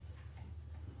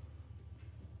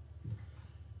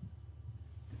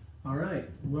All right,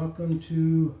 welcome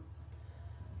to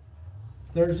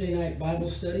Thursday night Bible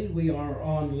study. We are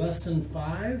on lesson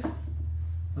 5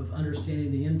 of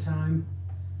understanding the end time.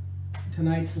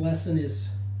 Tonight's lesson is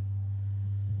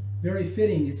very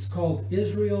fitting. It's called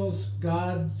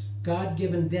God's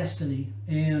God-given destiny,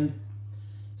 and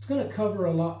it's going to cover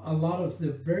a lot of the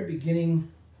very beginning,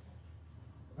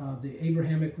 the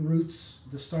Abrahamic roots,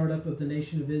 the startup of the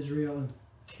nation of Israel, and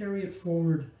carry it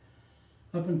forward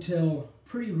up until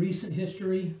pretty recent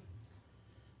history.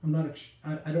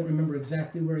 I don't remember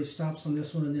exactly where he stops on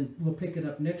this one, and then we'll pick it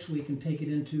up next week and take it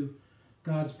into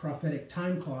God's prophetic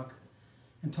time clock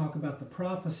and talk about the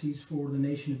prophecies for the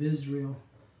nation of Israel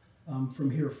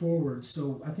from here forward.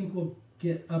 So I think we'll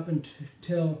get up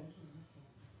until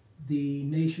the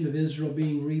nation of Israel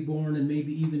being reborn, and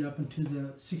maybe even up into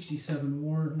the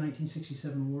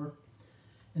 1967 war.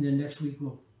 And then next week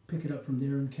we'll pick it up from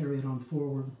there and carry it on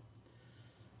forward.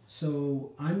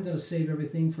 So I'm going to save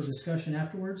everything for discussion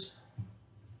afterwards. Is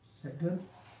that good?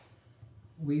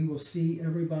 We will see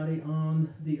everybody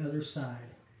on the other side.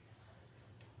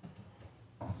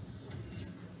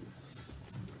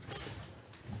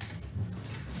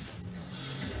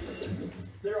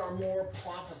 There are more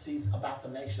prophecies about the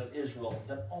nation of Israel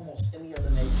than almost any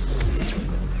other nation.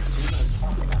 We're going to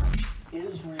talk about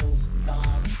Israel's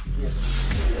God-given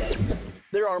destiny.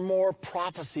 There are more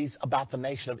prophecies about the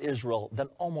nation of Israel than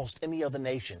almost any other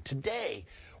nation. Today,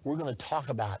 we're going to talk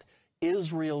about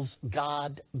Israel's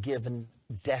God-given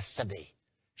destiny.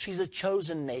 She's a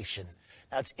chosen nation.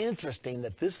 Now, it's interesting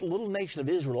that this little nation of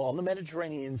Israel on the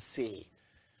Mediterranean Sea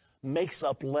makes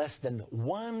up less than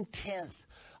 1/10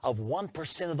 of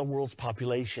 1% of the world's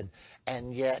population,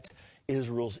 and yet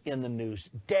Israel's in the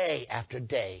news day after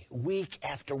day, week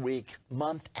after week,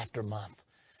 month after month.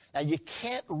 Now, you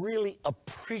can't really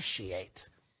appreciate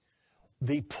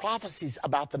the prophecies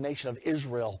about the nation of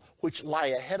Israel, which lie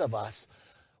ahead of us,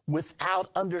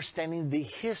 without understanding the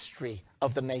history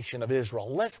of the nation of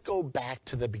Israel. Let's go back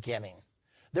to the beginning.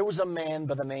 There was a man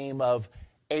by the name of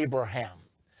Abraham.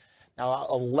 Now,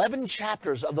 11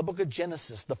 chapters of the book of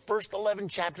Genesis, the first 11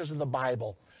 chapters of the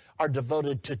Bible, are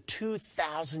devoted to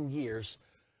 2,000 years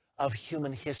of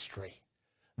human history.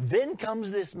 Then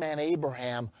comes this man,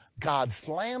 Abraham. God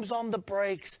slams on the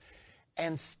brakes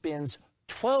and spends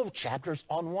 12 chapters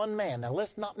on one man. Now,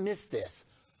 let's not miss this.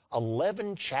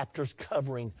 11 chapters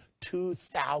covering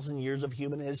 2,000 years of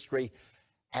human history,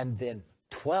 and then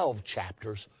 12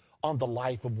 chapters on the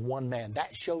life of one man.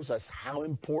 That shows us how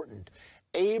important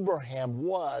Abraham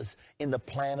was in the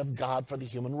plan of God for the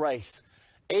human race.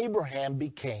 Abraham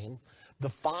became the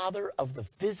father of the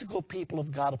physical people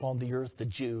of God upon the earth, the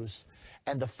Jews,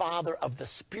 and the father of the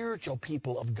spiritual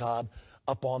people of God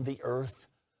upon the earth,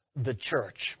 the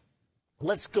church.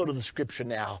 Let's go to the scripture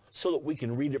now so that we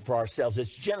can read it for ourselves.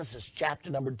 It's Genesis chapter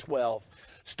number 12,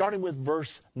 starting with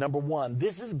verse number 1.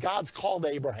 This is God's call to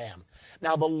Abraham.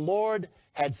 Now the Lord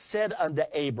had said unto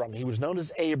Abram, he was known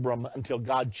as Abram until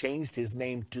God changed his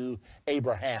name to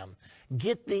Abraham,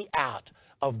 get thee out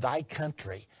of thy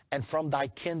country and from thy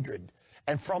kindred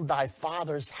and from thy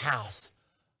father's house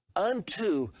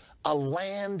unto a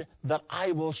land that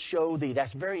I will show thee.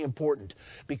 That's very important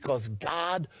because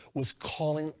God was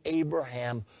calling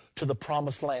Abraham to the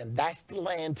promised land. That's the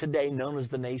land today known as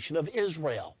the nation of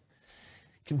Israel.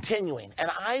 Continuing, and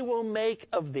I will make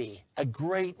of thee a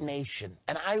great nation,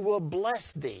 and I will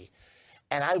bless thee,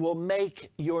 and I will make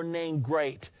your name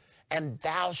great, and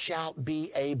thou shalt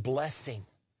be a blessing.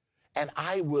 And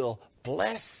I will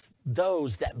bless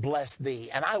those that bless thee,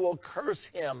 and I will curse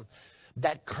him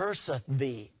that curseth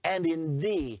thee, and in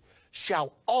thee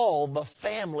shall all the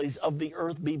families of the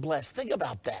earth be blessed. Think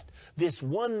about that. This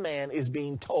one man is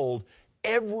being told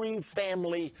every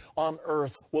family on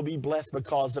earth will be blessed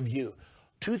because of you.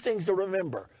 Two things to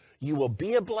remember. You will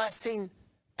be a blessing,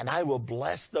 and I will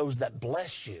bless those that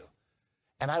bless you,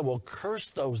 and I will curse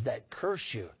those that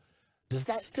curse you. Does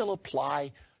that still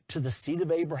apply to the seed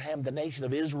of Abraham, the nation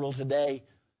of Israel today?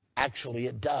 Actually,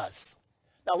 it does.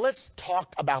 Now, let's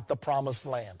talk about the promised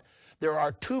land. There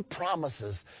are two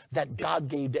promises that God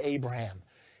gave to Abraham.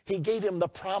 He gave him the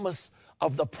promise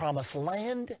of the promised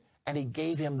land, and he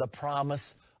gave him the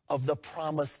promise of the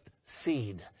promised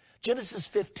seed. Genesis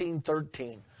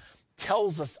 15:13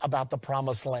 tells us about the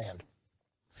promised land.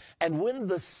 And when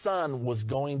the sun was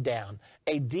going down,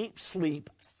 a deep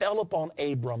sleep fell upon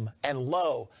Abram, and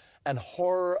lo, an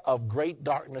horror of great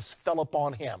darkness fell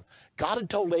upon him. God had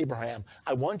told Abraham,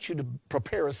 I want you to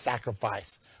prepare a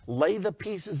sacrifice. Lay the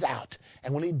pieces out.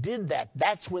 And when he did that,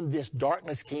 that's when this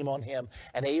darkness came on him,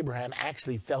 and Abraham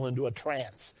actually fell into a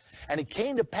trance. And it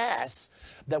came to pass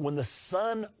that when the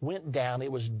sun went down,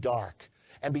 it was dark.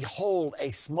 And behold,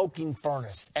 a smoking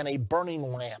furnace and a burning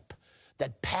lamp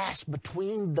that passed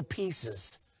between the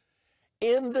pieces.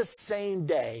 In the same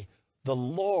day, the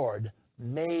Lord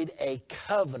made a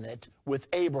covenant with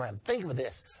Abraham. Think of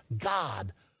this.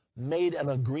 God made an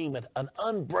agreement, an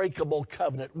unbreakable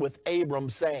covenant with Abram,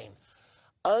 saying,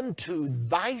 unto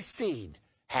thy seed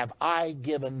have I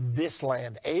given this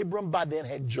land. Abram by then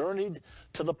had journeyed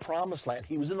to the promised land.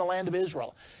 He was in the land of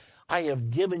Israel. I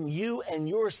have given you and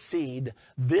your seed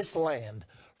this land,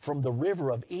 from the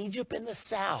river of Egypt in the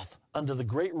south unto the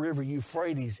great river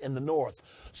Euphrates in the north.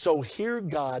 So here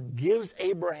God gives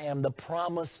Abraham the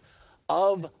promise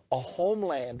of a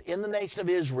homeland in the nation of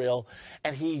Israel,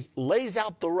 and he lays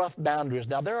out the rough boundaries.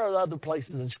 Now, there are other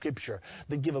places in Scripture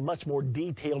that give a much more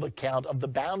detailed account of the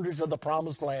boundaries of the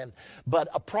promised land, but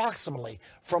approximately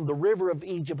from the river of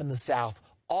Egypt in the south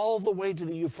all the way to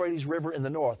the Euphrates River in the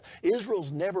north.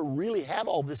 Israel's never really had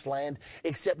all this land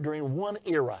except during one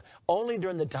era. Only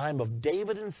during the time of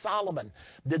David and Solomon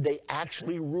did they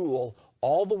actually rule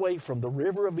all the way from the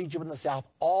river of Egypt in the south,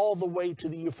 all the way to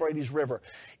the Euphrates River.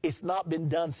 It's not been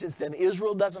done since then.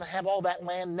 Israel doesn't have all that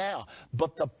land now,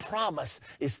 but the promise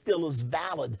is still as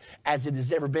valid as it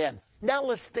has ever been. Now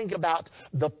let's think about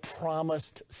the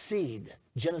promised seed.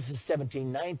 Genesis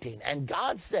 17:19. And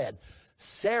God said,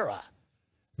 Sarah,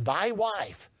 thy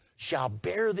wife, shall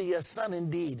bear thee a son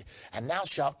indeed, and thou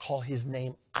shalt call his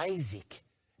name Isaac,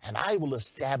 and I will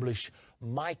establish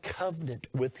my covenant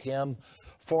with him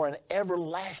for an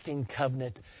everlasting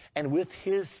covenant, and with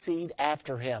his seed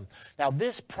after him. Now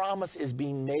this promise is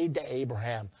being made to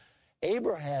Abraham.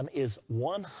 Abraham is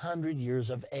 100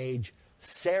 years of age.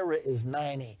 Sarah is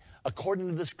 90. According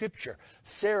to the Scripture,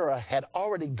 Sarah had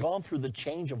already gone through the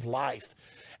change of life.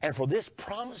 And for this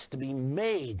promise to be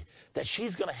made that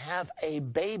she's going to have a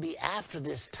baby after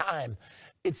this time,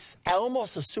 it's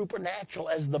almost as supernatural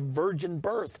as the virgin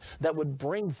birth that would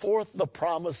bring forth the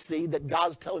promised seed that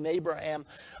God's telling Abraham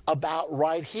about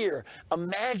right here.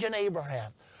 Imagine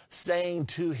Abraham saying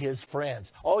to his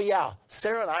friends, oh yeah,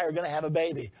 Sarah and I are going to have a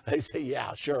baby. They say,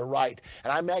 yeah, sure, right.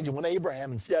 And I imagine when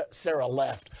Abraham and Sarah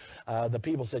left, the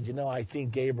people said, you know, I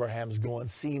think Abraham's going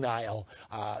senile.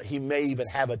 He may even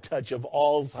have a touch of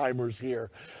Alzheimer's here.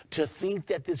 To think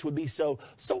that this would be so.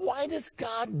 So why does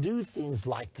God do things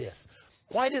like this?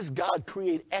 Why does God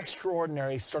create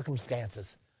extraordinary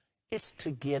circumstances? It's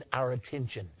to get our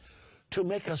attention, to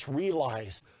make us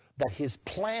realize that his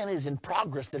plan is in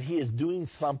progress, that he is doing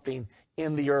something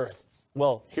in the earth.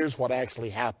 Well, here's what actually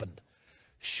happened.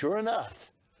 Sure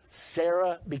enough,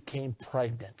 Sarah became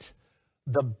pregnant.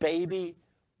 The baby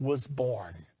was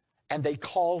born, and they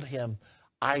called him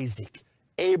Isaac.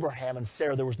 Abraham and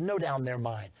Sarah, there was no doubt in their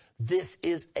mind, this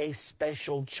is a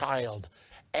special child.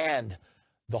 And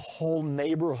the whole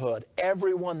neighborhood,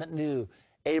 everyone that knew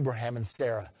Abraham and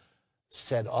Sarah,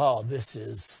 said, oh, this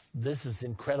is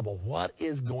incredible. What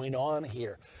is going on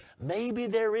here? Maybe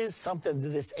there is something to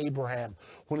this Abraham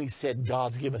when he said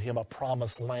God's given him a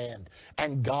promised land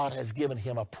and God has given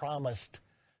him a promised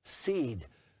seed.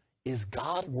 Is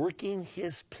God working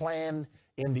his plan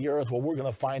in the earth? Well, we're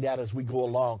going to find out as we go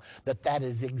along that that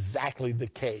is exactly the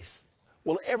case.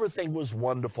 Well, everything was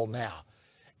wonderful now.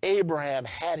 Abraham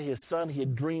had his son he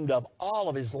had dreamed of all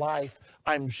of his life.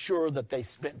 I'm sure that they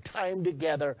spent time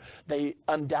together. They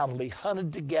undoubtedly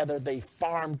hunted together. They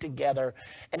farmed together.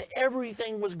 And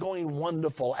everything was going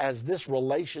wonderful as this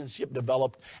relationship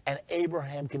developed and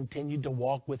Abraham continued to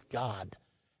walk with God.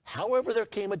 However, there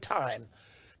came a time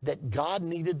that God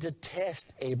needed to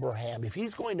test Abraham. If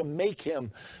he's going to make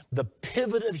him the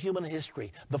pivot of human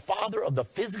history, the father of the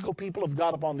physical people of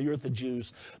God upon the earth, the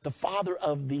Jews, the father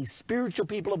of the spiritual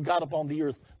people of God upon the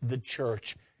earth, the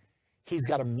church, he's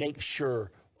got to make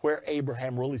sure where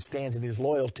Abraham really stands in his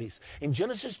loyalties. In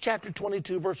Genesis chapter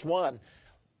 22, verse 1,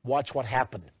 watch what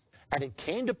happened. And it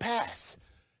came to pass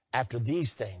after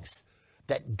these things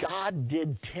that God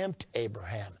did tempt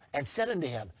Abraham and said unto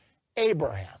him,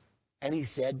 Abraham. And he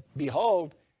said,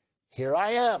 behold, here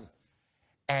I am.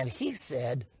 And he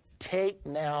said, take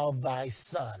now thy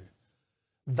son,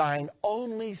 thine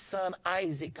only son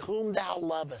Isaac, whom thou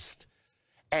lovest,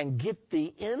 and get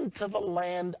thee into the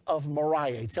land of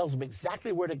Moriah. He tells him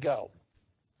exactly where to go.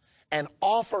 And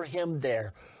offer him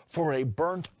there for a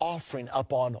burnt offering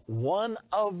upon one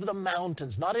of the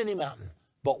mountains, not any mountain,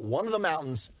 but one of the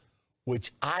mountains,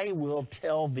 which I will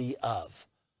tell thee of.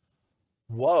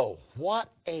 Whoa, what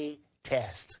a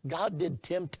test. God did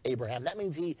tempt Abraham. That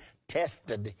means he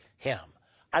tested him.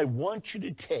 I want you to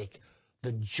take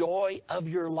the joy of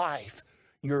your life,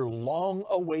 your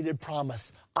long-awaited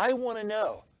promise. I want to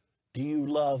know, do you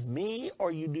love me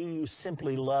or do you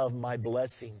simply love my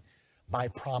blessing, my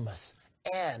promise?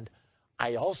 And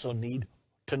I also need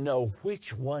to know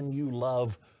which one you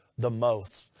love the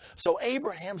most. So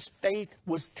Abraham's faith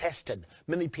was tested.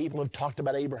 Many people have talked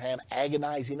about Abraham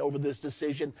agonizing over this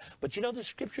decision, but you know, the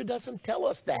scripture doesn't tell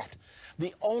us that.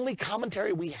 The only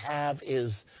commentary we have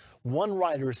is one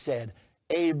writer said,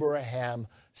 Abraham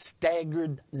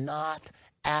staggered not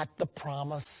at the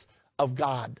promise of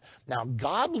God. Now,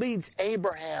 God leads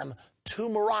Abraham to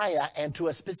Moriah and to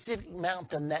a specific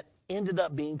mountain that ended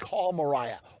up being called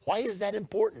Moriah. Why is that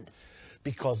important?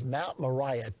 Because Mount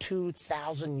Moriah,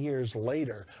 2,000 years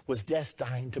later, was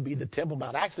destined to be the Temple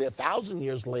Mount. Actually, 1,000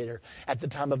 years later, at the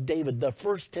time of David, the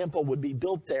first temple would be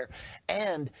built there.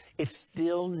 And it's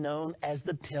still known as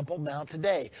the Temple Mount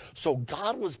today. So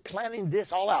God was planning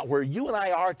this all out. Where you and I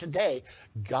are today,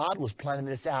 God was planning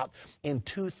this out in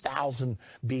 2000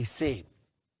 BC.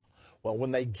 Well, when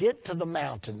they get to the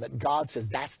mountain that God says,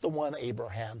 that's the one,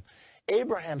 Abraham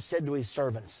said to his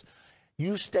servants,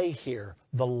 you stay here.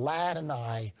 The lad and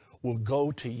I will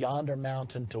go to yonder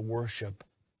mountain to worship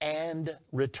and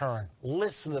return.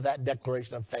 Listen to that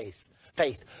declaration of faith.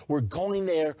 We're going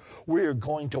there. We're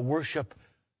going to worship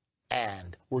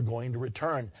and we're going to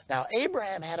return. Now,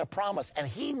 Abraham had a promise, and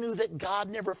he knew that God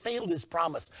never failed his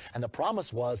promise. And the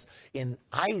promise was, in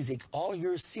Isaac, all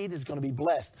your seed is going to be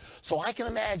blessed. So I can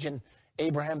imagine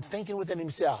Abraham thinking within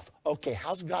himself, okay,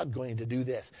 how's God going to do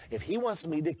this? If he wants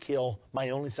me to kill my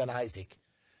only son Isaac,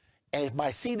 and if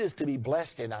my seed is to be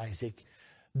blessed in Isaac,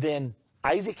 then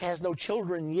Isaac has no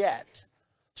children yet.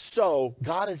 So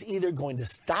God is either going to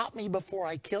stop me before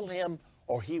I kill him,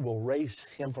 or he will raise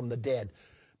him from the dead,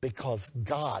 because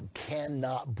God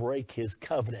cannot break his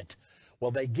covenant. Well,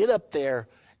 they get up there,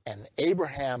 and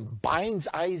Abraham binds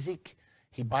Isaac.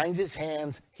 He binds his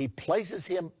hands. He places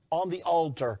him on the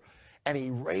altar, and he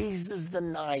raises the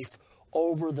knife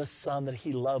over the son that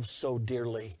he loves so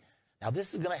dearly. Now,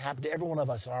 this is going to happen to every one of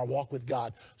us in our walk with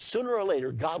God. Sooner or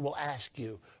later, God will ask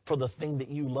you for the thing that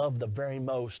you love the very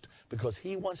most, because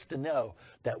he wants to know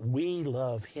that we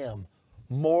love him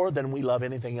more than we love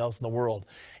anything else in the world.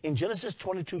 In Genesis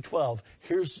 22:12,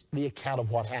 here's the account of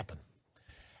what happened.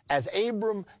 As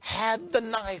Abram had the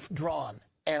knife drawn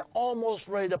and almost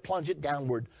ready to plunge it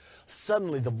downward,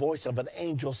 suddenly the voice of an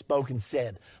angel spoke and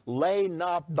said, lay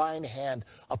not thine hand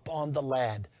upon the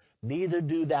lad, neither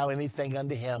do thou anything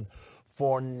unto him,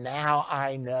 for now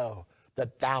I know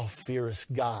that thou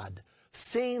fearest God,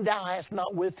 seeing thou hast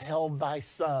not withheld thy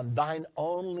son, thine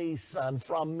only son,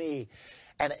 from me.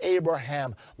 And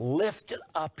Abraham lifted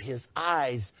up his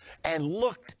eyes and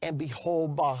looked, and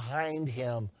behold, behind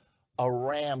him a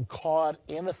ram caught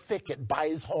in a thicket by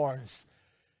his horns.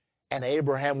 And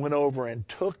Abraham went over and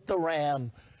took the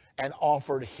ram and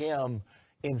offered him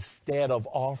instead of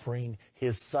offering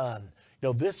his son. You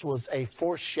know, this was a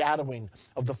foreshadowing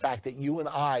of the fact that you and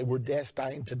I were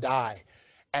destined to die.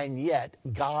 And yet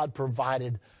God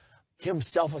provided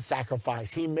himself a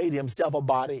sacrifice. He made himself a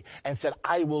body and said,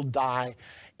 I will die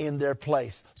in their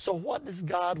place. So what does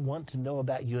God want to know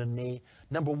about you and me?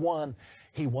 Number one,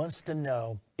 he wants to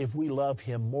know if we love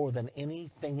him more than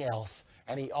anything else.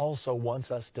 And he also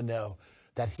wants us to know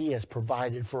that he has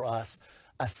provided for us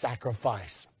a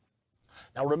sacrifice.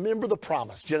 Now remember the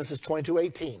promise, Genesis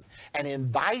 22:18, and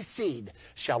in thy seed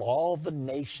shall all the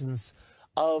nations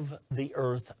of the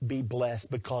earth be blessed,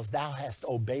 because thou hast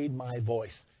obeyed my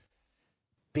voice.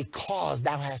 Because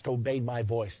thou hast obeyed my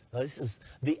voice. Now, this is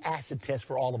the acid test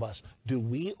for all of us. Do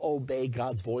we obey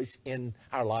God's voice in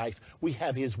our life? We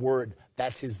have his word.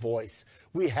 That's his voice.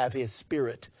 We have his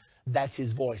spirit. That's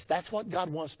his voice. That's what God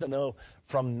wants to know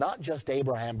from not just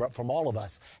Abraham, but from all of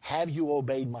us. Have you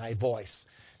obeyed my voice?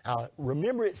 Now,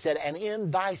 remember it said, and in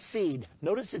thy seed.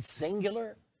 Notice it's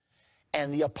singular.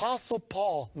 And the Apostle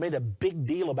Paul made a big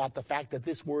deal about the fact that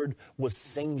this word was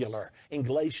singular in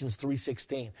Galatians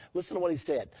 3:16. Listen to what he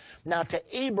said. Now to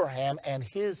Abraham and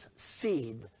his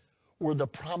seed were the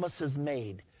promises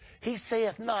made. He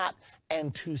saith not,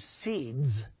 and to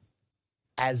seeds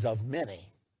as of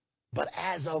many, but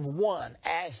as of one,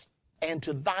 and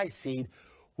to thy seed,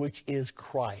 which is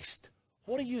Christ.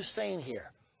 What are you saying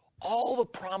here? All the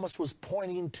promise was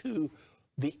pointing to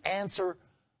the answer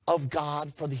of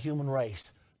God for the human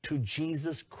race, to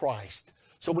Jesus Christ.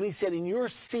 So when he said, in your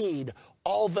seed,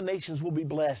 all the nations will be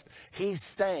blessed, he's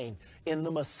saying, in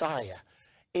the Messiah,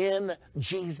 in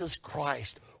Jesus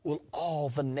Christ, will all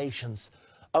the nations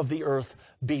of the earth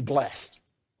be blessed.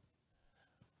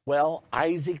 Well,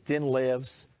 Isaac then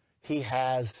lives. He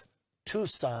has 2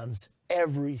 sons.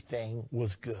 Everything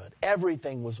was good.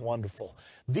 Everything was wonderful.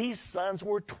 These sons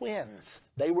were twins.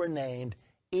 They were named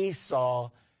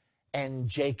Esau and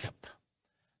Jacob.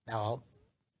 Now,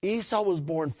 Esau was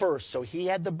born first, so he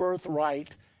had the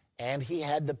birthright and he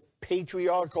had the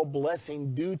patriarchal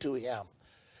blessing due to him.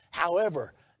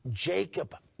 However,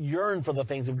 Jacob yearned for the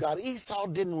things of God. Esau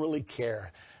didn't really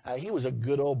care. He was a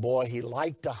good old boy. He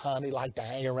liked to hunt. He liked to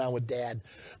hang around with Dad.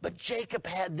 But Jacob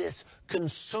had this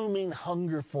consuming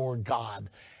hunger for God.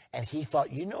 And he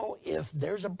thought, you know, if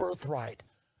there's a birthright,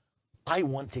 I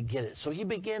want to get it. So he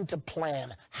began to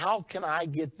plan, how can I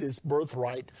get this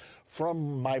birthright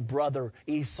from my brother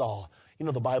Esau? You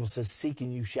know, the Bible says,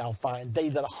 seeking you shall find. They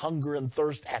that hunger and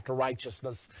thirst after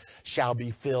righteousness shall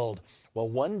be filled. Well,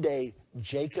 one day,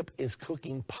 Jacob is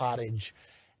cooking pottage,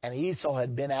 and Esau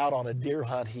had been out on a deer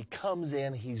hunt. He comes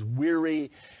in, he's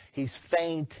weary, he's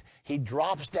faint, he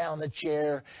drops down the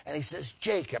chair, and he says,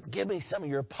 Jacob, give me some of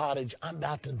your pottage. I'm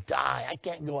about to die. I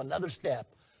can't go another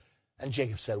step. And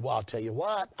Jacob said, well, I'll tell you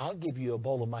what, I'll give you a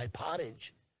bowl of my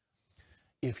pottage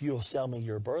if you'll sell me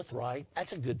your birthright.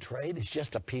 That's a good trade. It's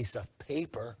just a piece of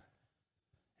paper.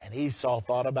 And Esau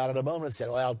thought about it a moment and said,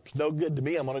 well, it's no good to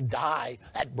me. I'm going to die.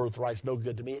 That birthright's no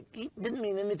good to me. It didn't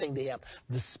mean anything to him.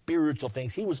 The spiritual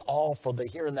things. He was all for the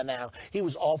here and the now. He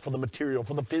was all for the material,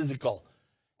 for the physical.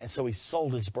 And so he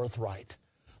sold his birthright.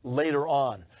 Later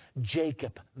on,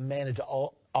 Jacob managed to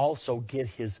also get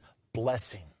his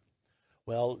blessing.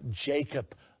 Well,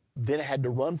 Jacob then had to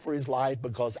run for his life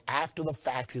because after the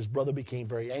fact, his brother became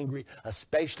very angry,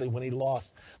 especially when he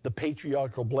lost the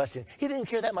patriarchal blessing. He didn't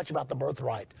care that much about the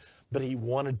birthright, but he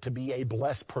wanted to be a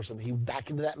blessed person. He back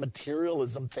into that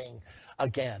materialism thing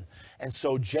again. And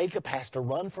so Jacob has to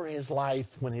run for his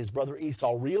life when his brother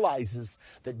Esau realizes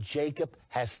that Jacob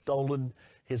has stolen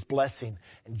his blessing.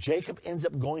 And Jacob ends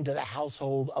up going to the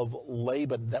household of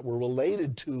Laban that were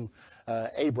related to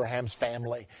Abraham's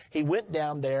family. He went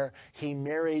down there. He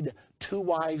married 2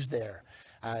 wives there.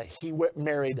 He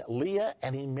married Leah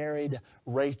and he married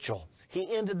Rachel.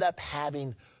 He ended up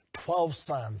having 12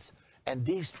 sons. And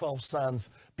these 12 sons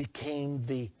became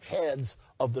the heads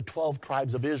of the 12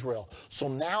 tribes of Israel. So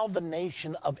now the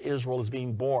nation of Israel is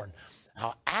being born.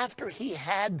 Now, after he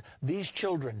had these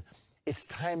children, it's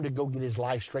time to go get his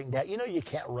life straightened out. You know, you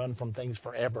can't run from things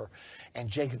forever. And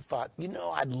Jacob thought, you know,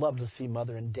 I'd love to see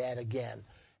mother and dad again.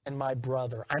 And my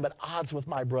brother, I'm at odds with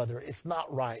my brother. It's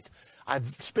not right. I've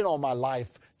spent all my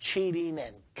life cheating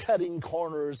and cutting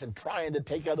corners and trying to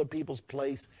take other people's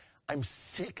place. I'm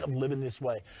sick of living this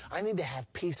way. I need to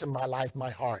have peace in my life,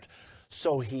 my heart.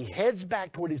 So he heads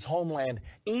back toward his homeland.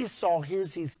 Esau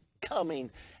hears he's coming,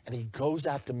 and he goes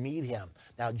out to meet him.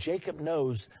 Now, Jacob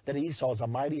knows that Esau is a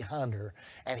mighty hunter,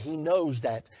 and he knows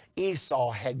that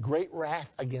Esau had great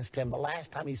wrath against him. The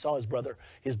last time he saw his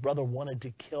brother wanted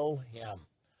to kill him.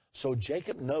 So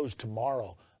Jacob knows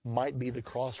tomorrow might be the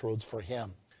crossroads for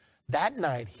him. That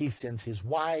night, he sends his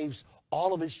wives,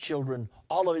 all of his children,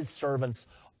 all of his servants,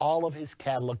 all of his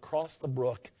cattle across the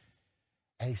brook,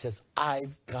 and he says,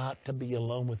 I've got to be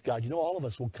alone with God. You know, all of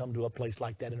us will come to a place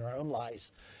like that in our own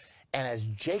lives. And as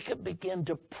Jacob began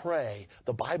to pray,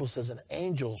 the Bible says an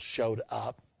angel showed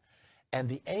up, and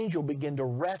the angel began to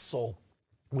wrestle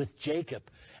with Jacob.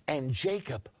 And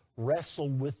Jacob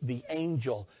wrestled with the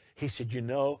angel. He said, you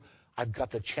know, I've got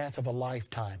the chance of a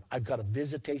lifetime. I've got a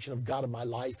visitation of God in my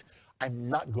life. I'm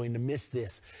not going to miss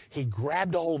this. He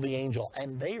grabbed a hold of the angel,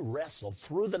 and they wrestled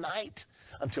through the night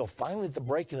until finally at the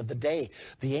breaking of the day,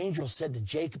 the angel said to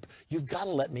Jacob, you've got to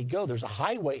let me go. There's a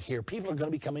highway here. People are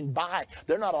going to be coming by.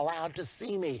 They're not allowed to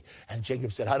see me. And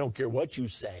Jacob said, I don't care what you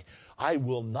say. I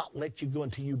will not let you go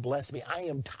until you bless me. I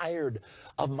am tired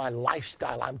of my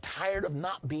lifestyle. I'm tired of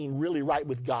not being really right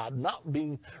with God, not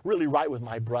being really right with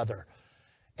my brother.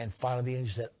 And finally the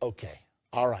angel said, okay,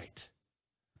 all right.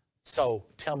 So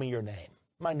tell me your name.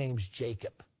 My name's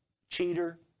Jacob.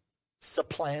 Cheater,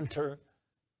 supplanter.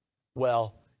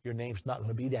 Well, your name's not going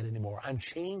to be that anymore. I'm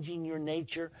changing your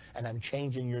nature and I'm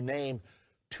changing your name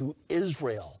to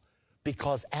Israel,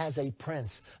 because as a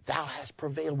prince, thou hast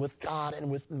prevailed with God and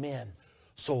with men.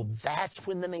 So that's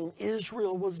when the name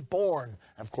Israel was born.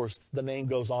 Of course, the name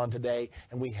goes on today,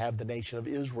 and we have the nation of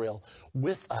Israel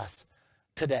with us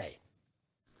today.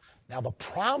 Now, the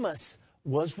promise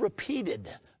was repeated.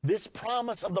 This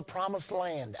promise of the promised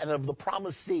land and of the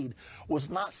promised seed was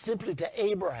not simply to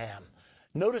Abraham.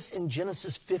 Notice in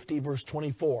Genesis 50, verse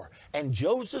 24, and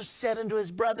Joseph said unto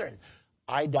his brethren,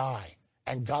 I die,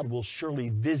 and God will surely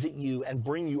visit you and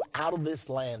bring you out of this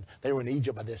land. They were in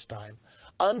Egypt by this time,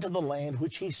 unto the land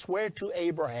which he sware to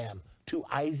Abraham, to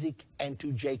Isaac, and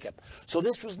to Jacob. So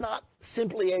this was not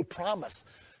simply a promise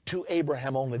to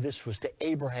Abraham only. This was to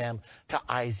Abraham, to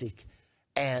Isaac,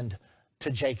 and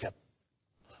to Jacob.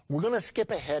 We're going to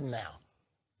skip ahead now,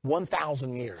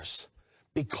 1,000 years,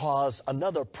 because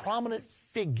another prominent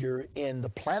figure in the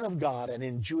plan of God and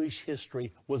in Jewish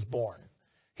history was born.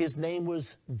 His name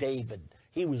was David.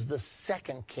 He was the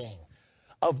second king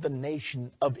of the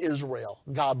nation of Israel.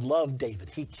 God loved David.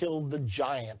 He killed the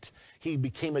giant. He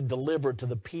became a deliverer to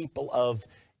the people of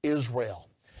Israel.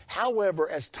 However,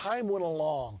 as time went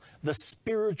along, the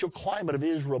spiritual climate of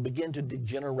Israel began to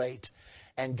degenerate,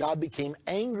 and God became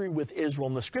angry with Israel.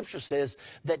 And the scripture says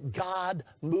that God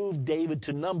moved David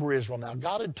to number Israel. Now,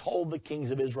 God had told the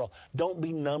kings of Israel, don't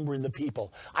be numbering the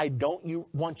people. I don't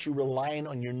want you relying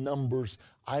on your numbers.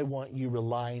 I want you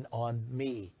relying on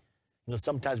me. You know,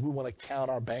 sometimes we want to count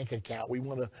our bank account. We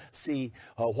want to see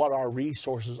what our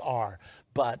resources are.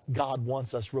 But God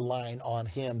wants us relying on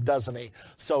him, doesn't he?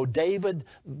 So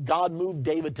God moved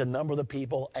David to number the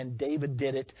people, and David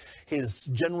did it. His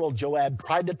general Joab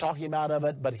tried to talk him out of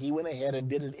it, but he went ahead and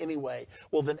did it anyway.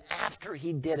 Well, then after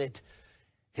he did it,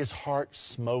 his heart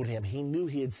smote him. He knew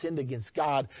he had sinned against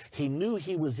God. He knew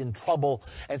he was in trouble,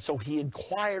 and so he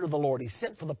inquired of the Lord. He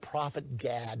sent for the prophet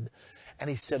Gad. And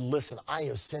he said, listen, I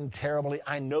have sinned terribly.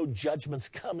 I know judgment's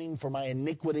coming for my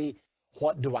iniquity.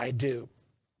 What do I do?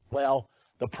 Well,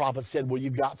 the prophet said, well,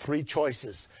 you've got three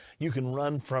choices. You can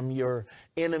run from your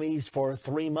enemies for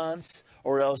 3 months,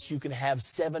 or else you can have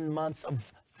 7 months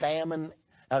of famine,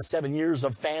 7 years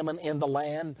of famine in the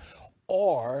land,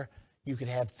 or you can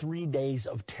have 3 days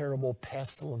of terrible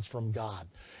pestilence from God.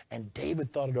 And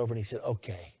David thought it over and he said,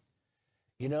 okay.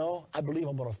 You know, I believe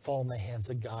I'm going to fall in the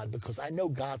hands of God because I know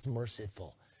God's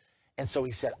merciful. And so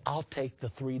he said, I'll take the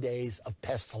 3 days of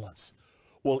pestilence.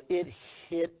 Well, it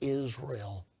hit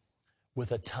Israel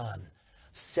with a ton.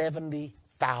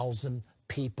 70,000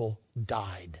 people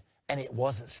died, and it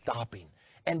wasn't stopping.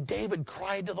 And David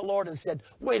cried to the Lord and said,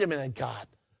 wait a minute, God.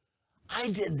 I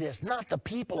did this, not the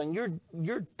people, and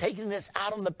you're taking this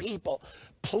out on the people.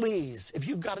 Please, if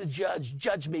you've got to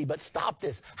judge me, but stop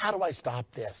this. How do I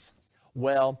stop this?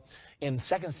 Well, in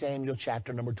 2 Samuel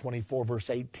chapter number 24, verse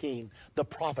 18, the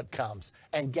prophet comes.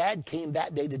 And Gad came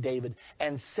that day to David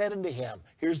and said unto him,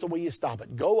 here's the way you stop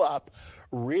it. Go up,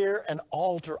 rear an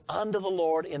altar unto the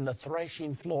Lord in the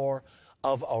threshing floor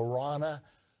of Araunah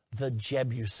the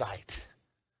Jebusite.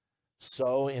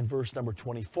 So in verse number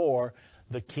 24,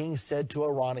 the king said to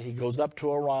Araunah, he goes up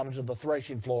to Araunah to the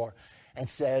threshing floor, and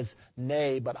says,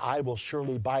 nay, but I will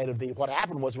surely buy it of thee. What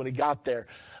happened was when he got there,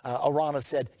 Araunah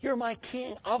said, you're my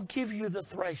king. I'll give you the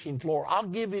threshing floor. I'll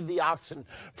give you the oxen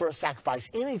for a sacrifice,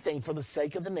 anything for the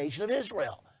sake of the nation of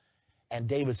Israel. And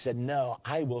David said, no,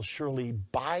 I will surely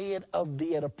buy it of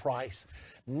thee at a price.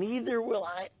 Neither will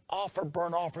I offer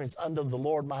burnt offerings unto the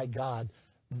Lord my God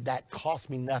that cost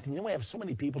me nothing. You know, we have so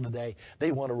many people today,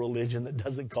 they want a religion that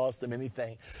doesn't cost them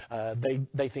anything.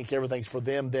 They think everything's for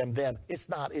them. It's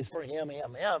not. It's for him.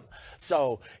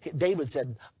 So David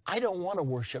said, I don't want to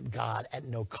worship God at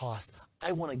no cost.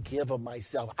 I want to give of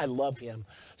myself. I love him.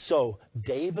 So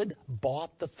David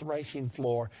bought the threshing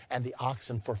floor and the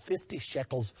oxen for 50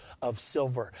 shekels of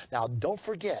silver. Now, don't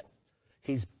forget,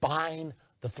 he's buying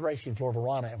the threshing floor of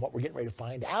Araunah, and what we're getting ready to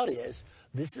find out is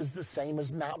this is the same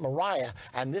as Mount Moriah,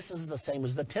 and this is the same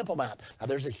as the Temple Mount. Now,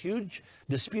 there's a huge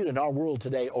dispute in our world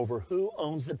today over who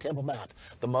owns the Temple Mount.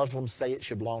 The Muslims say it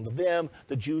should belong to them.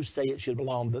 The Jews say it should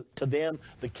belong to them.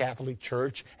 The Catholic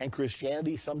Church and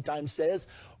Christianity sometimes says,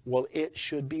 well, it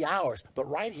should be ours. But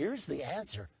right here's the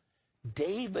answer.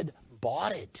 David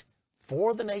bought it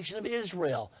for the nation of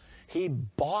Israel. He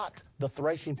bought the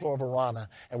threshing floor of Araunah,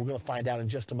 and we're going to find out in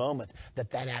just a moment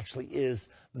that that actually is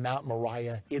Mount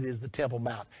Moriah. It is the Temple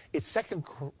Mount. It's 2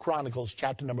 Chronicles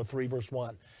chapter number 3, verse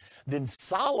 1. Then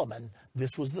Solomon,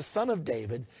 this was the son of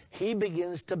David, he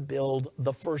begins to build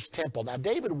the first temple. Now,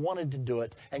 David wanted to do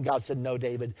it, and God said, no,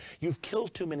 David, you've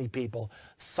killed too many people.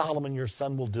 Solomon, your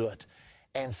son, will do it.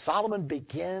 And Solomon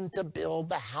began to build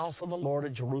the house of the Lord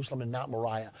at Jerusalem in Mount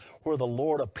Moriah, where the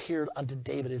Lord appeared unto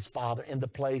David his father in the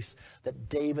place that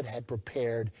David had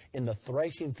prepared in the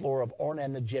threshing floor of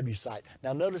Ornan the Jebusite.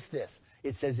 Now notice this.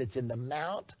 It says it's in the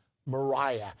Mount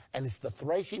Moriah, and it's the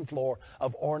threshing floor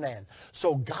of Ornan.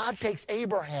 So God takes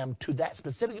Abraham to that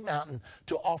specific mountain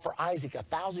to offer Isaac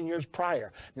 1,000 years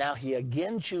prior. Now he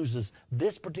again chooses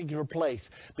this particular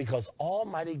place because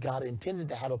Almighty God intended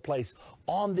to have a place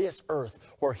on this earth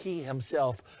where he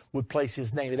himself would place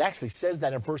his name. It actually says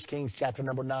that in 1 Kings chapter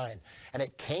number 9. And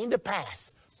it came to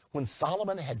pass when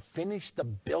Solomon had finished the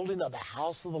building of the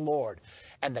house of the Lord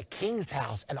and the king's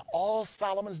house and all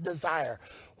Solomon's desire,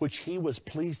 which he was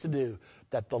pleased to do,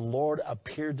 that the Lord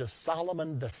appeared to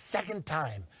Solomon the second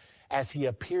time as he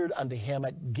appeared unto him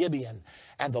at Gibeon.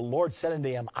 And the Lord said unto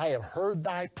him, I have heard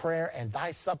thy prayer and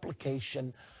thy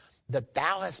supplication that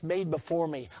thou hast made before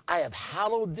me. I have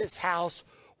hallowed this house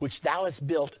which thou hast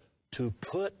built to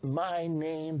put my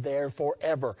name there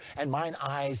forever, and mine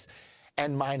eyes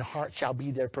and mine heart shall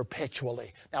be there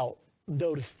perpetually. Now,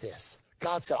 notice this.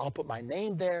 God said, I'll put my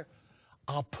name there.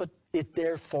 I'll put it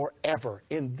there forever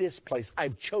in this place.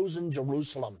 I've chosen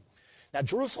Jerusalem. Now,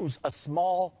 Jerusalem's a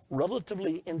small,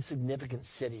 relatively insignificant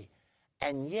city,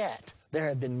 and yet there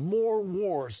have been more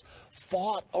wars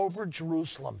fought over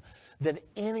Jerusalem than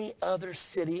any other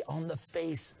city on the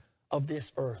face of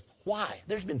this earth. Why?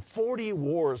 There's been 40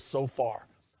 wars so far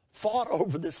fought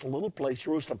over this little place,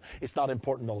 Jerusalem. It's not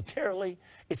important militarily.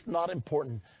 It's not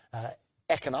important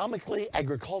economically,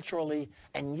 agriculturally,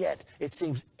 and yet it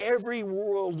seems every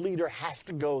world leader has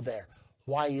to go there.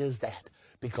 Why is that?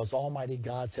 Because Almighty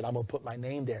God said, I'm going to put my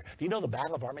name there. Do you know the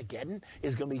Battle of Armageddon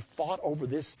is going to be fought over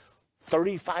this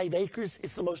 35 acres?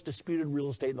 It's the most disputed real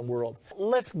estate in the world.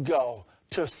 Let's go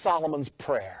to Solomon's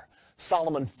prayer.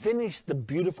 Solomon finished the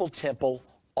beautiful temple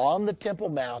on the Temple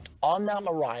Mount, on Mount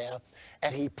Moriah,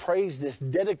 and he prays this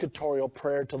dedicatorial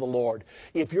prayer to the Lord.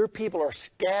 If your people are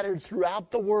scattered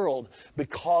throughout the world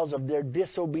because of their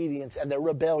disobedience and their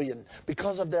rebellion,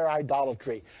 because of their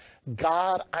idolatry,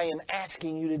 God, I am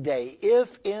asking you today,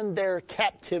 if in their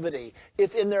captivity,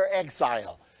 if in their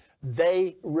exile,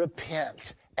 they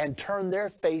repent and turn their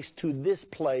face to this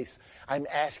place, I'm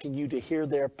asking you to hear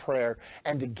their prayer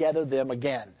and to gather them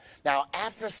again. Now,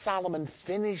 after Solomon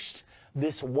finished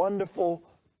this wonderful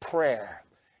prayer,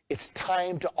 it's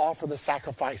time to offer the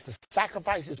sacrifice. The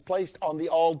sacrifice is placed on the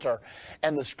altar,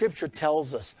 and the scripture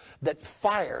tells us that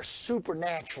fire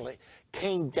supernaturally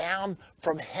came down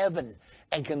from heaven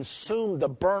and consumed the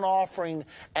burnt offering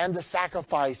and the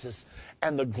sacrifices,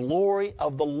 and the glory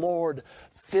of the Lord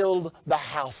filled the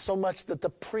house so much that the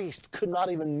priest could not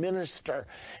even minister.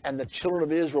 And the children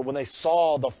of Israel, when they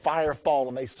saw the fire fall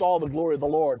and they saw the glory of the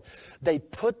Lord, they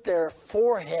put their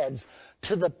foreheads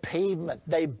to the pavement.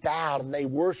 They bowed and they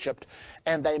worshiped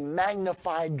and they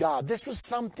magnified God. This was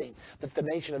something that the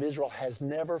nation of Israel has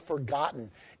never forgotten,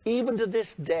 even to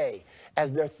this day,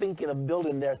 as they're thinking of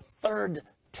building their third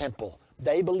temple.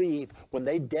 They believe when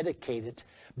they dedicate it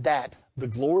that the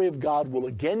glory of God will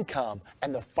again come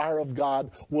and the fire of God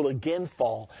will again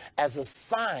fall as a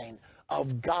sign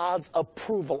of God's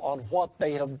approval on what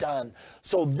they have done.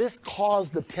 So this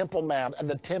caused the Temple Mount and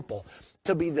the temple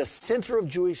to be the center of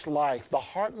Jewish life, the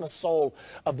heart and the soul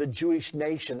of the Jewish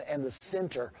nation, and the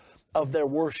center of their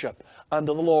worship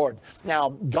unto the Lord. Now,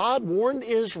 God warned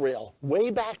Israel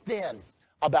way back then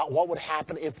about what would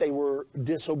happen if they were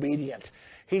disobedient.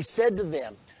 He said to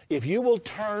them, if you will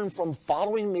turn from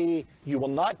following me, you will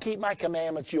not keep my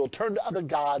commandments, you will turn to other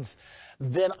gods,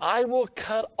 then I will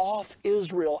cut off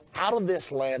Israel out of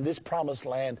this land, this promised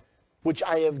land, which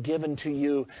I have given to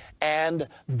you. And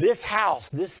this house,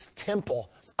 this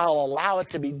temple, I'll allow it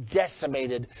to be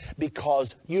decimated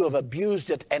because you have abused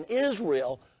it. And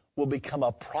Israel will become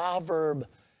a proverb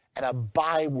and a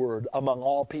byword among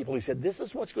all people. He said, this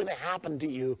is what's going to happen to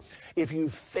you if you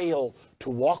fail to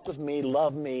walk with me,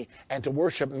 love me, and to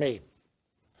worship me.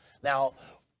 Now,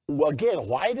 again,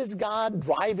 why does God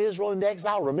drive Israel into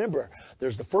exile? Remember,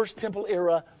 there's the first temple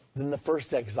era, then the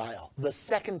first exile. The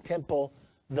second temple,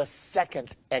 the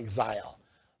second exile.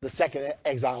 The second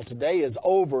exile today is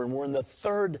over, and we're in the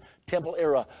third temple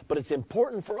era. But it's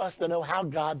important for us to know how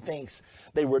God thinks.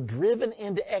 They were driven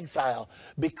into exile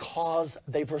because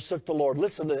they forsook the Lord.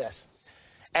 Listen to this.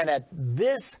 And at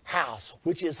this house,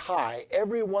 which is high,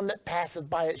 everyone that passeth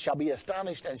by it shall be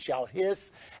astonished and shall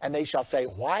hiss, and they shall say,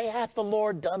 why hath the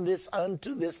Lord done this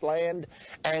unto this land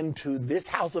and to this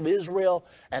house of Israel?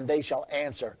 And they shall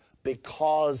answer,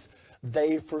 because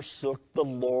they forsook the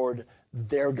Lord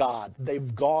their God.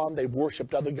 They've gone, they've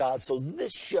worshiped other gods. So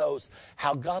this shows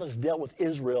how God has dealt with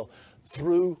Israel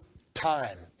through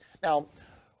time. Now,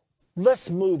 let's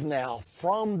move now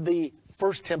from the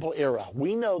First Temple era.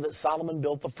 We know that Solomon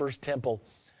built the first temple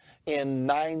in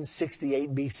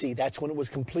 968 BC. That's when it was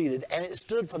completed, and it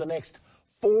stood for the next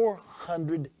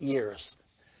 400 years.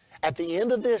 At the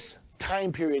end of this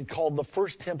time period called the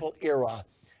First Temple era,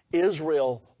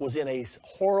 Israel was in a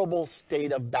horrible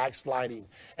state of backsliding.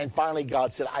 And finally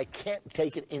God said, I can't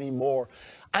take it anymore.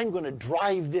 I'm going to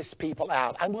drive this people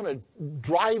out. I'm going to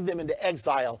drive them into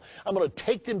exile. I'm going to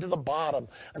take them to the bottom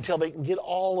until they can get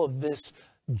all of this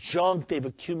junk they've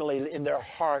accumulated in their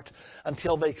heart,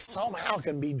 until they somehow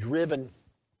can be driven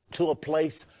to a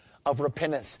place of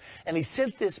repentance. And he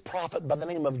sent this prophet by the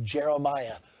name of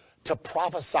Jeremiah to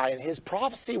prophesy, and his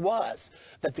prophecy was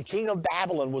that the king of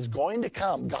Babylon was going to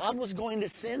come. God was going to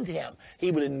send him. He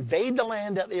would invade the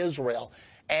land of Israel,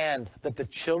 and that the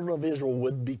children of Israel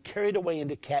would be carried away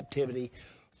into captivity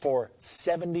for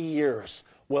 70 years.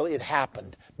 Well, it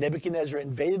happened. Nebuchadnezzar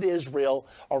invaded Israel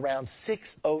around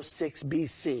 606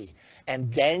 BC.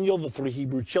 And Daniel, the three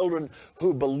Hebrew children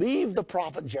who believed the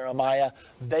prophet Jeremiah,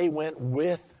 they went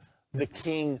with the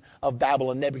king of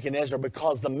Babylon, Nebuchadnezzar,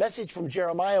 because the message from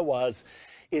Jeremiah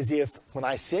is if, when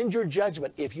I send your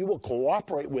judgment, if you will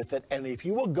cooperate with it, and if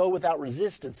you will go without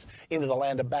resistance into the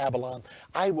land of Babylon,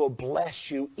 I will bless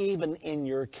you even in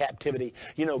your captivity.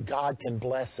 You know, God can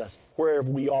bless us wherever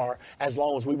we are as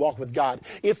long as we walk with God.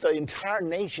 If the entire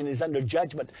nation is under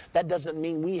judgment, that doesn't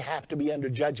mean we have to be under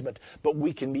judgment, but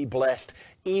we can be blessed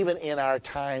even in our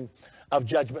time of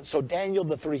judgment. So Daniel,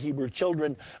 the three Hebrew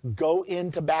children, go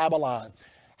into Babylon.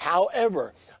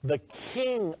 However, the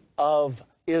king of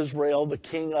Israel, the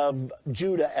king of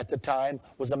Judah at the time,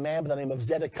 was a man by the name of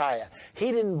Zedekiah.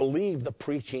 He didn't believe the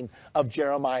preaching of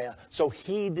Jeremiah, so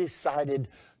he decided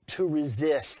to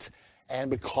resist. And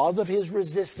because of his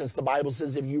resistance, the Bible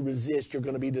says if you resist, you're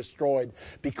going to be destroyed.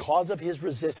 Because of his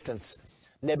resistance,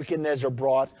 Nebuchadnezzar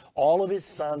brought all of his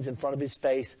sons in front of his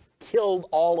face, killed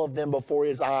all of them before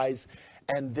his eyes,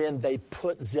 and then they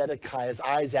put Zedekiah's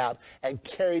eyes out and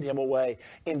carried him away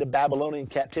into Babylonian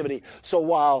captivity. So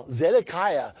while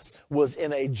Zedekiah was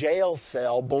in a jail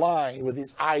cell, blind, with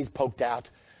his eyes poked out,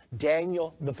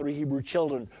 Daniel, the three Hebrew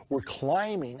children, were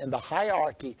climbing in the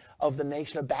hierarchy of the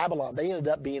nation of Babylon. They ended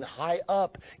up being high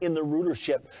up in the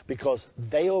rulership because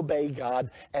they obeyed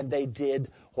God and they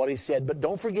did what he said. But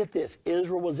don't forget this,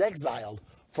 Israel was exiled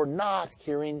for not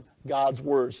hearing God's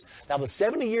words. Now the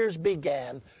 70 years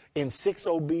began in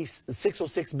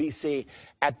 606 BC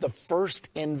at the first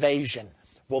invasion.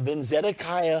 Well, then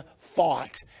Zedekiah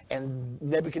fought, and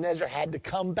Nebuchadnezzar had to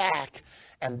come back,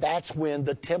 and that's when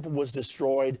the temple was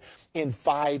destroyed in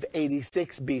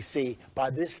 586 BC. By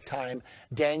this time,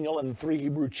 Daniel and the three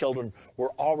Hebrew children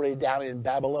were already down in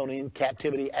Babylonian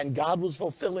captivity, and God was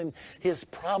fulfilling his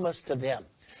promise to them.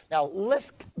 Now,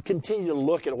 let's continue to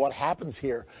look at what happens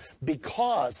here,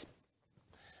 because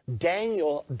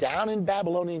Daniel, down in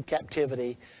Babylonian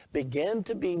captivity, began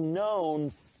to be known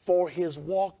for his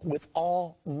walk with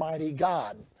Almighty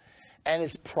God. And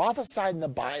it's prophesied in the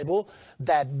Bible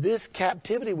that this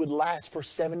captivity would last for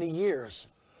 70 years.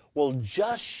 Well,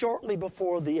 just shortly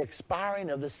before the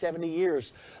expiring of the 70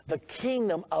 years, the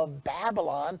kingdom of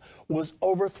Babylon was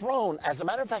overthrown. As a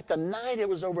matter of fact, the night it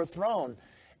was overthrown,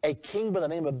 a king by the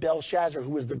name of Belshazzar,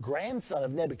 who was the grandson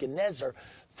of Nebuchadnezzar,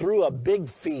 threw a big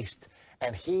feast.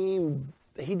 And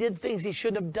he did things he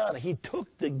shouldn't have done. He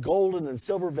took the golden and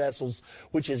silver vessels,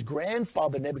 which his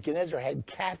grandfather Nebuchadnezzar had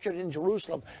captured in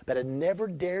Jerusalem, but had never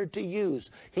dared to use.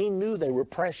 He knew they were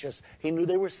precious. He knew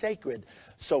they were sacred.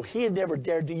 So he had never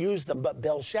dared to use them. But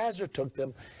Belshazzar took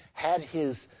them, had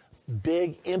his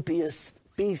big, impious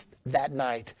feast that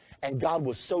night. And God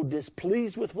was so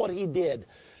displeased with what he did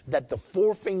that the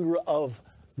forefinger of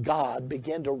God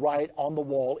began to write on the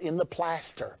wall in the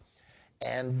plaster.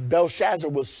 And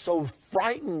Belshazzar was so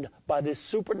frightened by this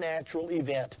supernatural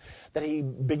event that he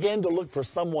began to look for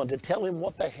someone to tell him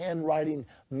what the handwriting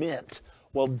meant.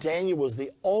 Well, Daniel was the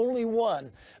only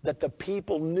one that the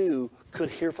people knew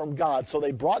could hear from God. So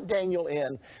they brought Daniel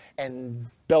in, and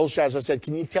Belshazzar said,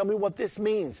 "Can you tell me what this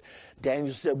means?"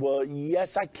 Daniel said, "Well,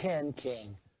 yes, I can,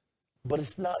 king, but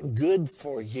it's not good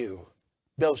for you."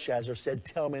 Belshazzar said,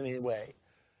 "Tell me anyway."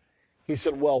 He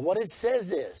said, "Well, what it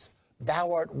says is,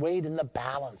 thou art weighed in the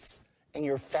balance, and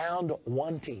you're found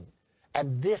wanting.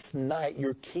 And this night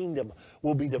your kingdom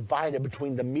will be divided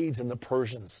between the Medes and the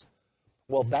Persians."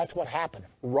 Well, that's what happened.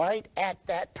 Right at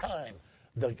that time,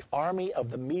 the army of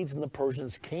the Medes and the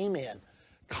Persians came in,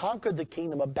 conquered the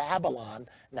kingdom of Babylon.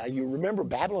 Now, you remember,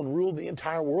 Babylon ruled the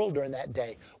entire world during that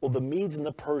day. Well, the Medes and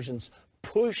the Persians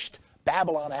pushed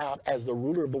Babylon out as the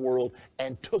ruler of the world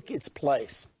and took its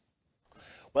place.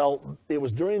 Well, it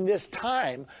was during this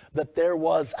time that there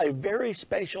was a very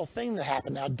special thing that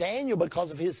happened. Now, Daniel, because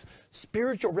of his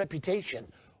spiritual reputation,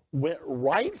 went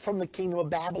right from the kingdom of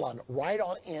Babylon, right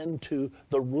on into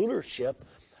the rulership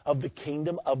of the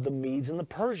kingdom of the Medes and the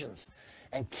Persians.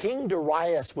 And King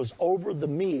Darius was over the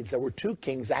Medes. There were two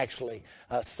kings, actually.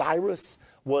 Cyrus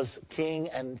was king,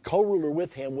 and co-ruler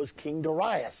with him was King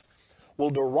Darius. Well,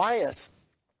 Darius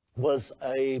was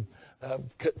a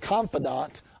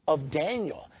confidant of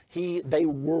Daniel. They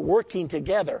were working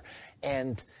together,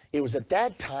 and it was at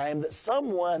that time that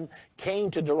someone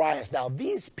came to Darius. Now,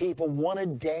 these people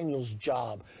wanted Daniel's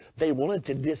job. They wanted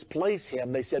to displace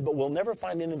him. They said, "But we'll never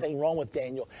find anything wrong with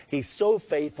Daniel. He's so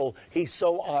faithful. He's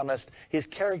so honest. His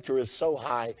character is so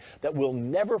high that we'll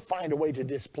never find a way to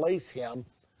displace him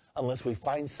unless we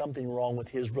find something wrong with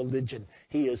his religion.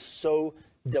 He is so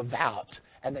devout."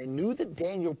 And they knew that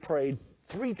Daniel prayed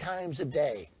 3 times a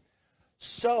day.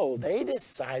 So they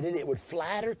decided it would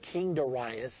flatter King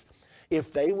Darius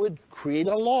if they would create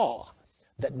a law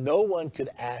that no one could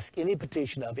ask any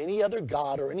petition of any other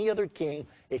god or any other king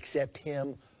except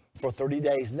him for 30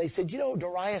 days. And they said, you know,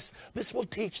 Darius, this will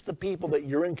teach the people that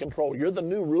you're in control. You're the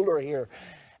new ruler here.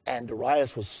 And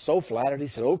Darius was so flattered, he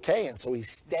said, okay. And so he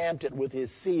stamped it with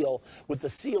his seal, with the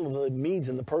seal of the Medes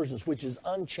and the Persians, which is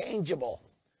unchangeable.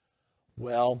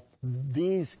 Well,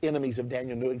 these enemies of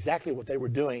Daniel knew exactly what they were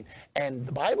doing. And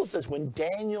the Bible says when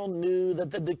Daniel knew that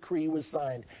the decree was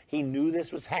signed, he knew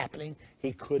this was happening.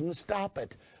 He couldn't stop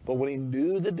it. But when he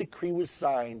knew the decree was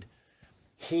signed,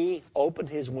 he opened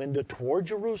his window toward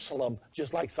Jerusalem,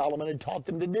 just like Solomon had taught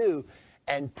them to do,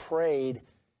 and prayed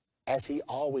as he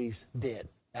always did.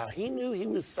 Now, he knew he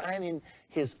was signing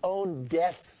his own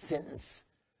death sentence,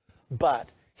 but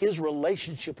his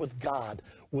relationship with God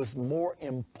was more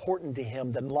important to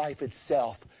him than life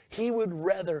itself. He would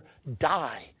rather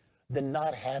die than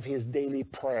not have his daily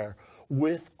prayer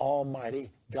with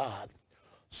Almighty God.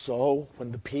 So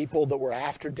when the people that were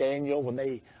after Daniel, when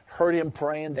they heard him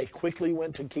praying, they quickly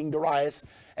went to King Darius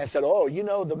and said, oh, you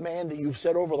know the man that you've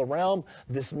set over the realm,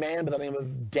 this man by the name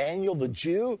of Daniel the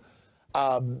Jew,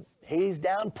 he's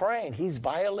down praying. He's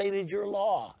violated your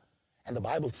law. And the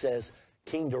Bible says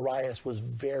King Darius was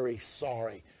very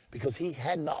sorry because he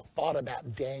had not thought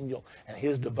about Daniel and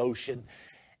his devotion.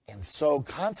 And so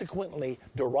consequently,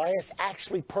 Darius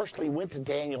actually personally went to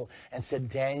Daniel and said,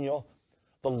 Daniel,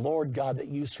 the Lord God that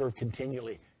you serve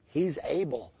continually, he's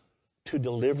able to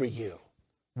deliver you.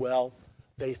 Well,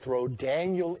 they throw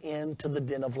Daniel into the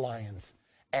den of lions.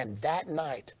 And that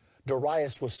night,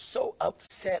 Darius was so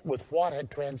upset with what had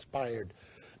transpired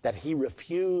that he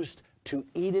refused to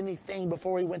eat anything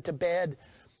before he went to bed.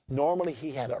 Normally,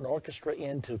 he had an orchestra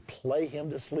in to play him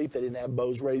to sleep. They didn't have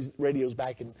Bose radios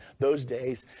back in those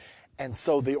days. And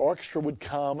so the orchestra would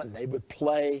come and they would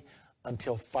play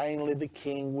until finally the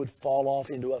king would fall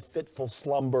off into a fitful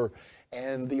slumber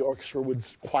and the orchestra would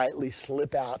quietly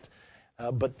slip out.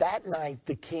 But that night,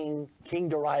 the King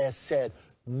Darius said,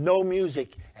 no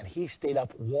music. And he stayed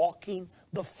up walking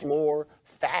the floor,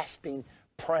 fasting,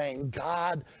 praying,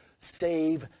 God,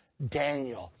 save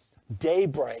Daniel.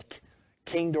 Daybreak,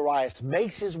 King Darius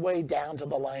makes his way down to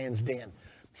the lion's den.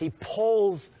 He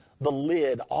pulls the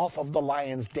lid off of the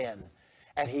lion's den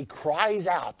and he cries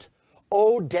out,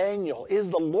 O Daniel,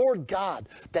 is the Lord God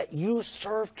that you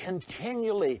serve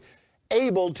continually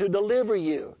able to deliver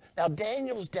you? Now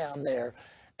Daniel's down there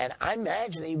and I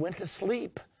imagine he went to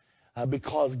sleep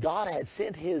because God had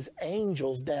sent his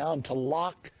angels down to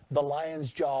lock the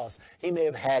lion's jaws. He may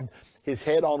have had his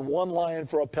head on one lion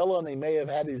for a pillow and he may have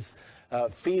had his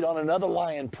feet on another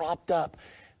lion propped up.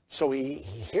 So he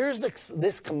hears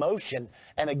this commotion,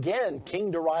 and again,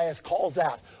 King Darius calls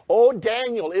out, O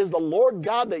Daniel, is the Lord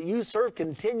God that you serve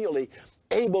continually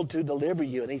able to deliver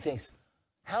you? And he thinks,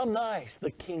 how nice,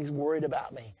 the king's worried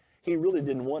about me. He really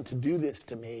didn't want to do this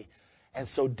to me. And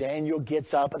so Daniel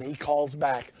gets up and he calls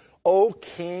back, O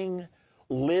king,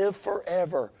 live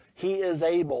forever. He is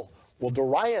able. Well,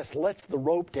 Darius lets the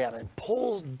rope down and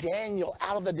pulls Daniel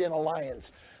out of the den of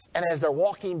lions. And as they're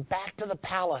walking back to the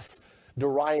palace,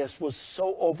 Darius was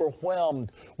so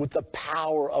overwhelmed with the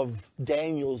power of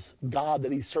Daniel's God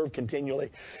that he served continually.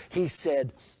 He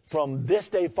said, from this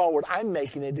day forward, I'm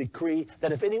making a decree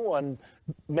that if anyone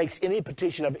makes any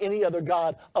petition of any other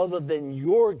God other than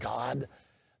your God,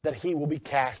 that he will be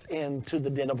cast into the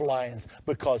den of lions,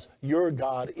 because your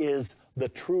God is the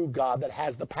true God that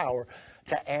has the power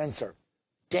to answer.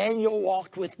 Daniel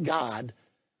walked with God,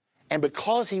 and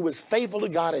because he was faithful to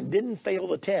God and didn't fail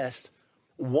the test,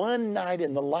 one night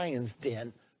in the lion's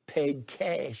den paid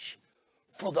cash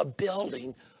for the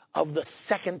building of the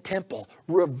second temple,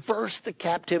 reversed the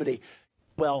captivity.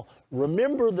 Well,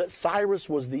 remember that Cyrus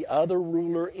was the other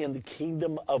ruler in the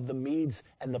kingdom of the Medes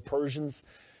and the Persians.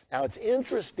 Now, it's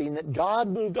interesting that God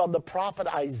moved on the prophet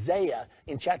Isaiah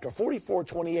in chapter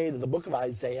 44:28 of the book of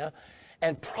Isaiah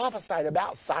and prophesied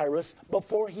about Cyrus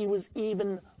before he was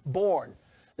even born.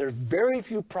 There's very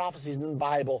few prophecies in the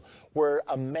Bible where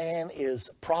a man is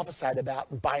prophesied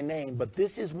about by name, but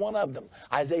this is one of them.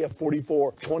 Isaiah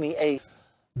 44:28,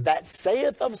 that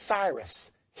saith of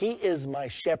Cyrus, he is my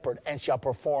shepherd and shall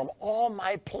perform all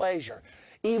my pleasure.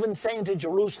 Even saying to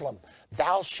Jerusalem,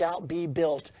 thou shalt be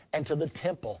built, and to the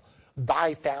temple,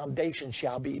 thy foundation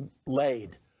shall be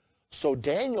laid. So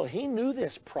Daniel, he knew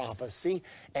this prophecy,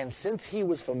 and since he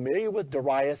was familiar with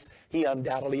Darius, he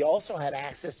undoubtedly also had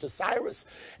access to Cyrus.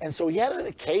 And so he had an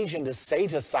occasion to say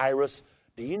to Cyrus,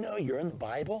 do you know you're in the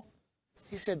Bible?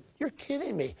 He said, you're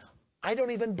kidding me. I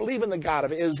don't even believe in the God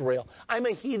of Israel. I'm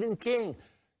a heathen king.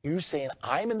 You saying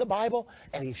I'm in the Bible?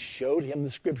 And he showed him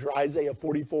the scripture, Isaiah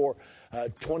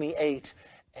 44:28.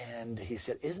 And he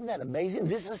said, isn't that amazing?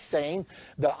 This is saying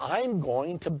that I'm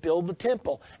going to build the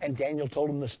temple. And Daniel told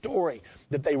him the story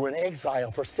that they were in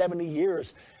exile for 70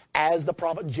 years, as the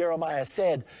prophet Jeremiah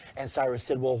said. And Cyrus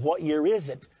said, well, what year is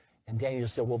it? And Daniel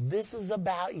said, well, this is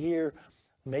about year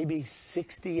maybe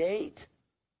 68.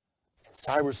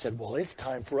 Cyrus said, well, it's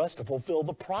time for us to fulfill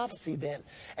the prophecy then.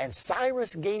 And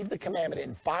Cyrus gave the commandment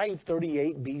in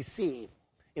 538 BC,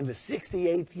 in the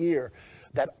 68th year,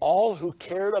 that all who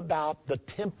cared about the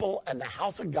temple and the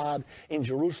house of God in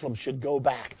Jerusalem should go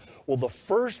back. Well, the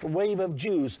first wave of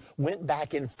Jews went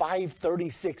back in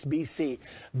 536 BC.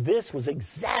 This was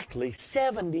exactly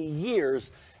 70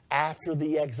 years after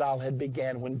the exile had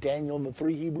began, when Daniel and the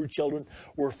 3 Hebrew children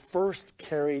were first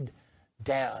carried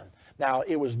down. Now,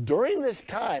 it was during this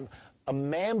time a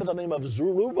man by the name of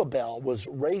Zerubbabel was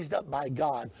raised up by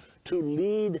God to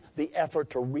lead the effort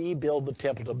to rebuild the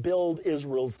temple, to build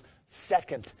Israel's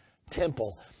second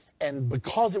temple. And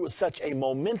because it was such a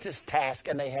momentous task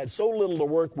and they had so little to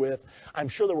work with, I'm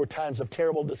sure there were times of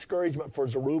terrible discouragement for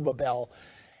Zerubbabel.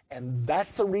 And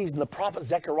that's the reason the prophet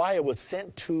Zechariah was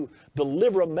sent to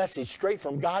deliver a message straight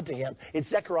from God to him. It's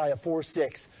Zechariah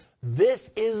 4:6. This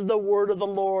is the word of the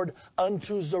Lord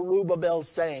unto Zerubbabel,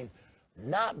 saying,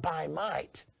 not by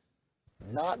might,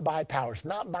 not by power. It's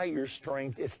not by your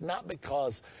strength. It's not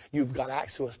because you've got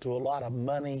access to a lot of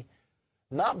money.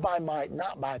 Not by might,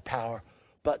 not by power,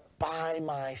 but by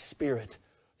my Spirit,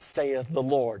 saith the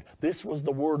Lord. This was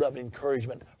the word of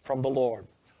encouragement from the Lord.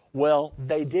 Well,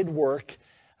 they did work.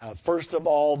 First of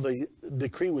all, the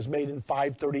decree was made in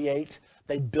 538.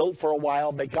 They built for a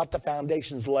while. They got the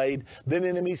foundations laid. Then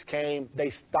enemies came. They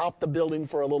stopped the building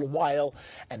for a little while,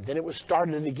 and then it was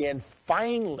started again.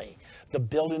 Finally, the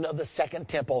building of the second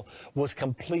temple was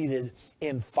completed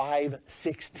in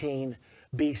 516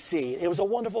 BC. It was a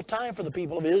wonderful time for the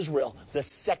people of Israel. The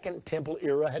second temple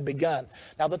era had begun.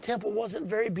 Now, the temple wasn't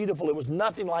very beautiful. It was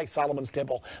nothing like Solomon's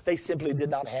temple. They simply did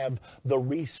not have the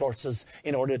resources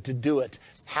in order to do it.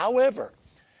 However,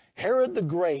 Herod the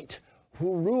Great,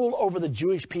 who ruled over the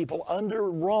Jewish people under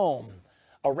Rome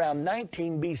around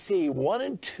 19 BC,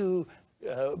 wanted to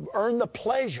earn the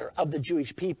pleasure of the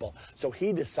Jewish people. So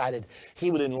he decided he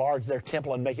would enlarge their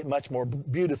temple and make it much more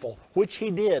beautiful, which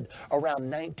he did around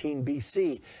 19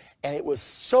 BC. And it was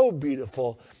so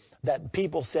beautiful that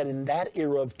people said in that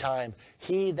era of time,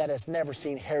 he that has never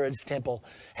seen Herod's temple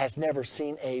has never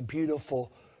seen a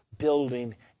beautiful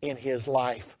building in his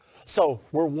life. So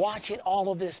we're watching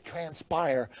all of this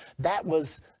transpire. That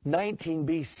was 19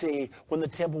 BC when the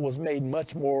temple was made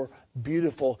much more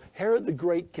beautiful. Herod the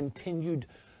Great continued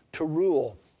to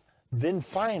rule. Then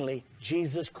finally,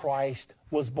 Jesus Christ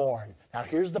was born. Now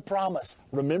here's the promise.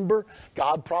 Remember,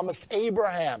 God promised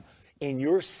Abraham, in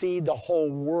your seed the whole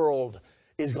world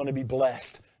is going to be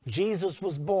blessed. Jesus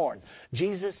was born.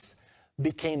 Jesus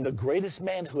became the greatest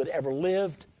man who had ever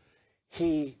lived.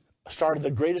 He started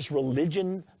the greatest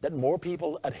religion that more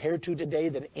people adhere to today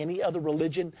than any other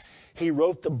religion. He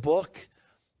wrote the book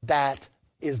that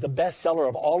is the bestseller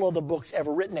of all of the books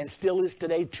ever written and still is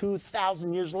today,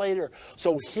 2,000 years later.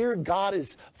 So here God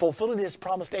is fulfilling his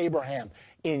promise to Abraham.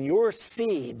 In your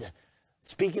seed,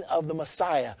 speaking of the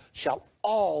Messiah, shall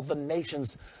all the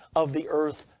nations of the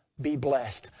earth be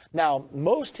blessed. Now,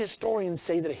 most historians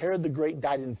say that Herod the Great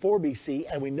died in 4 BC,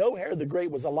 and we know Herod the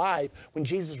Great was alive when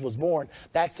Jesus was born.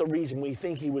 That's the reason we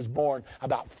think he was born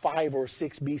about 5 or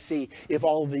 6 BC, if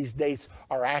all of these dates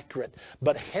are accurate.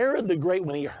 But Herod the Great,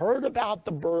 when he heard about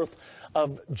the birth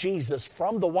of Jesus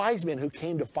from the wise men who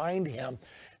came to find him,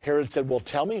 Herod said, well,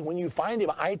 tell me when you find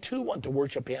him. I too want to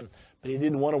worship him. But he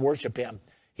didn't want to worship him.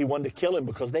 He wanted to kill him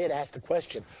because they had asked the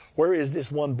question, where is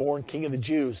this one born King of the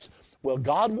Jews? Well,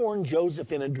 God warned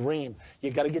Joseph in a dream,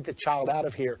 you got to get the child out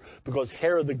of here because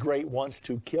Herod the Great wants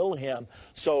to kill him.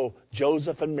 So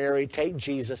Joseph and Mary take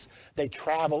Jesus. They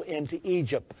travel into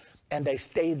Egypt and they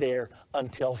stay there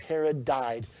until Herod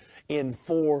died in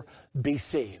 4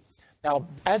 BC. Now,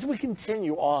 as we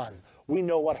continue on, we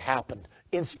know what happened.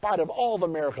 In spite of all the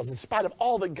miracles, in spite of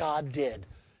all that God did,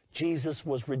 Jesus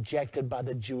was rejected by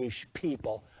the Jewish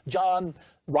people. John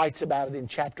writes about it in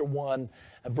chapter 1,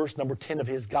 verse number 10 of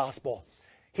his gospel.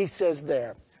 He says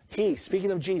there,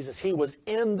 speaking of Jesus, he was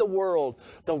in the world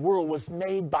was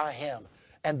made by him,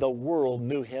 and the world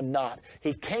knew him not.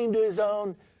 He came to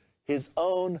his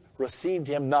own received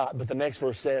him not. But the next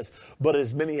verse says, but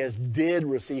as many as did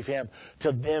receive him,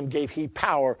 to them gave he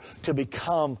power to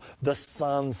become the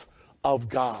sons of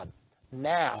God.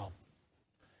 Now,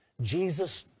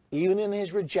 Jesus, even in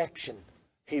his rejection,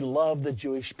 he loved the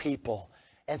Jewish people.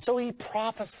 And so he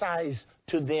prophesies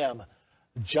to them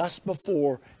just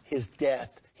before his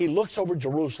death. He looks over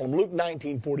Jerusalem. Luke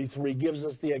 19:43 gives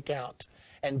us the account.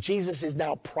 And Jesus is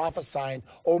now prophesying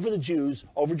over the Jews,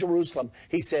 over Jerusalem.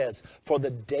 He says, "For the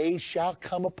day shall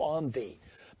come upon thee,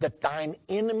 that thine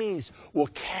enemies will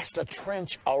cast a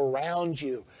trench around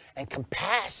you and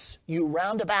compass you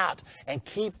round about and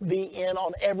keep thee in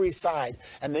on every side,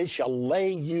 and they shall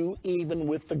lay you even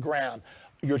with the ground."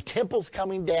 Your temple's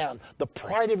coming down. The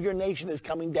pride of your nation is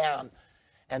coming down.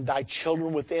 "And thy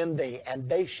children within thee, and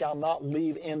they shall not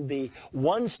leave in thee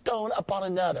one stone upon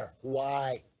another."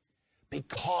 Why?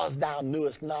 Because thou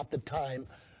knewest not the time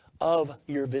of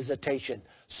your visitation.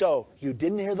 So you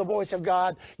didn't hear the voice of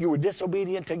God. You were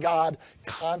disobedient to God.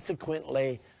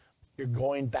 Consequently, you're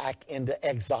going back into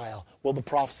exile. Well, the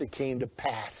prophecy came to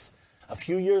pass. A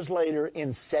few years later,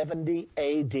 in 70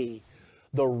 AD,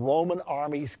 the Roman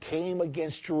armies came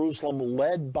against Jerusalem,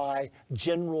 led by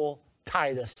General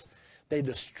Titus. They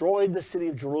destroyed the city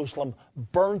of Jerusalem,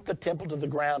 burnt the temple to the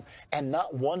ground, and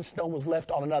not one stone was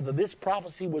left on another. This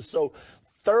prophecy was so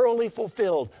thoroughly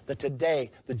fulfilled that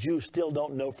today the Jews still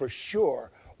don't know for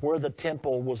sure where the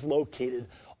temple was located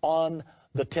on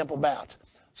the Temple Mount.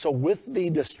 So with the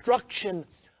destruction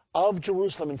of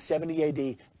Jerusalem in 70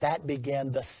 AD, that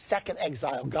began the second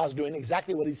exile. God's doing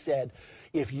exactly what he said.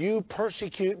 If you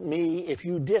persecute me, if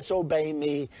you disobey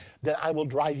me, then I will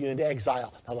drive you into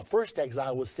exile. Now, the first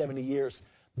exile was 70 years.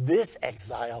 This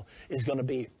exile is going to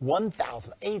be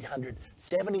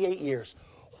 1,878 years.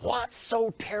 What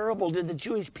so terrible did the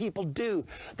Jewish people do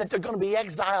that they're going to be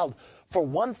exiled for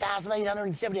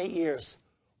 1,878 years?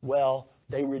 Well,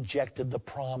 they rejected the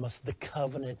promise, the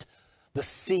covenant, the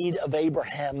seed of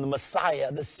Abraham, the Messiah,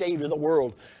 the Savior of the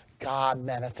world. God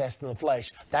manifest in the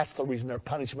flesh. That's the reason their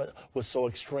punishment was so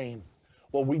extreme.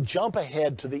 Well, we jump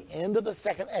ahead to the end of the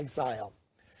second exile.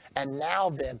 And now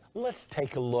then, let's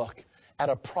take a look at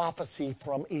a prophecy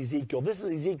from Ezekiel. This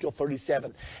is Ezekiel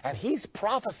 37. And he's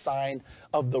prophesying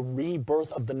of the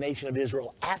rebirth of the nation of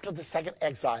Israel after the second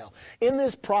exile. In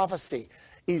this prophecy,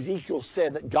 Ezekiel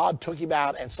said that God took him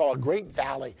out and saw a great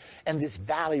valley. And this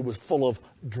valley was full of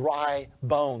dry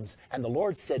bones. And the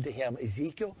Lord said to him,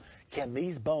 "Ezekiel, can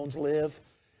these bones live?"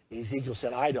 Ezekiel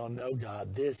said, "I don't know,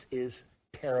 God. This is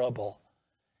terrible."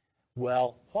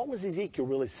 Well, what was Ezekiel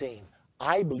really seeing?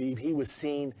 I believe he was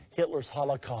seeing Hitler's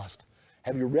Holocaust.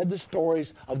 Have you read the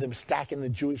stories of them stacking the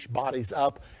Jewish bodies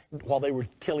up while they were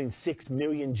killing 6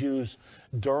 million Jews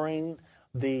during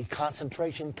the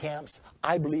concentration camps?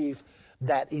 I believe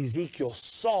that Ezekiel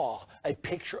saw a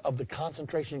picture of the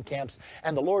concentration camps,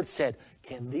 and the Lord said,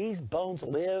 "Can these bones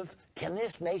live? Can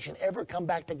this nation ever come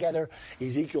back together?"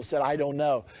 Ezekiel said, "I don't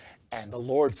know." And the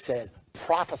Lord said,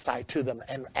 "Prophesy to them."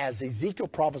 And as Ezekiel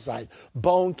prophesied,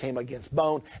 bone came against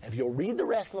bone. And if you'll read the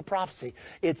rest of the prophecy,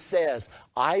 it says,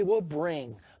 "I will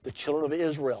bring the children of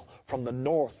Israel from the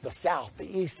north, the south, the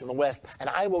east, and the west, and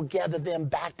I will gather them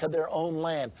back to their own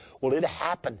land." Well, it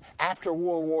happened after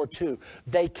World War II.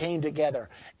 They came together.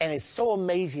 And it's so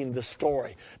amazing, the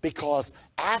story, because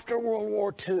after World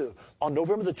War II, on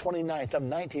November the 29th of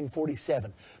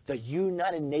 1947, the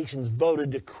United Nations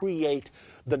voted to create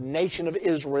the nation of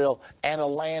Israel and a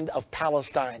land of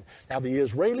Palestine. Now, the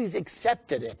Israelis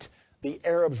accepted it. The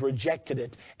Arabs rejected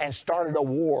it and started a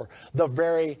war the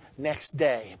very next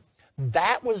day.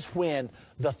 That was when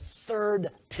the third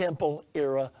temple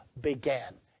era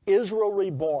began. Israel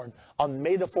reborn on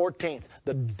May the 14th.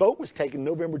 The vote was taken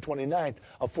November 29th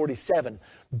of 47.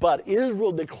 But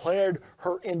Israel declared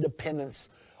her independence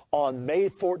on May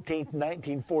 14th,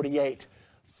 1948.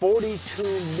 42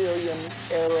 million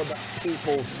Arab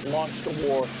peoples launched a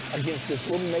war against this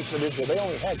little nation of Israel. They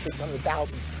only had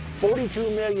 600,000. 42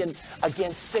 million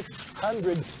against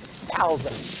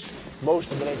 600,000.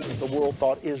 Most of the nations of the world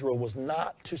thought Israel was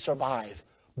not to survive.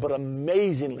 But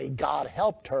amazingly, God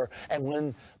helped her. And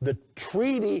when the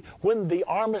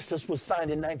armistice was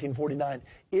signed in 1949,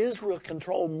 Israel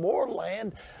controlled more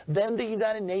land than the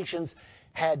United Nations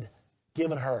had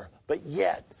given her. But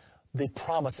yet, the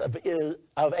promise of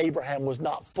Abraham was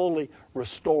not fully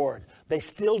restored. They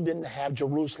still didn't have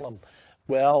Jerusalem.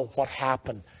 Well, what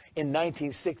happened? In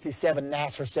 1967,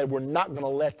 Nasser said, "We're not going to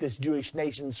let this Jewish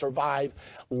nation survive.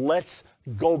 Let's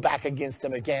go back against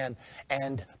them again."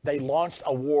 And they launched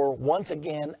a war once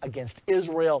again against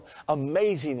Israel.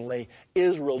 Amazingly,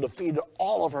 Israel defeated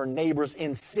all of her neighbors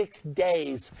in 6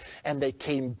 days. And they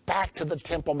came back to the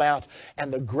Temple Mount.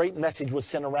 And the great message was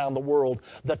sent around the world.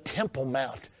 The Temple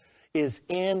Mount is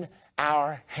in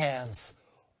our hands.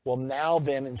 Well, now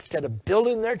then, instead of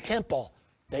building their temple,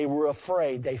 they were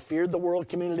afraid. They feared the world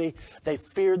community. They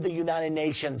feared the United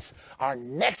Nations. Our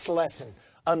next lesson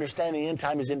Understanding the End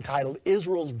Time is entitled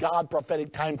Israel's God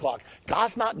Prophetic Time Clock.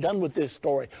 God's not done with this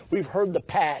story. We've heard the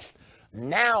past.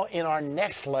 Now in our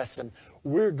next lesson,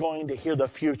 we're going to hear the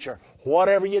future.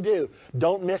 Whatever you do,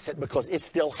 don't miss it because it's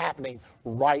still happening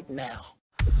right now.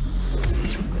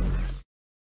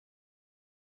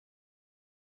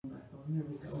 There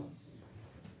we go.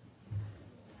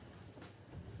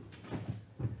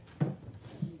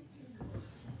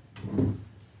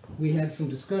 We had some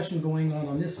discussion going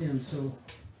on this end, so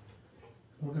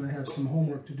we're going to have some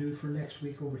homework to do for next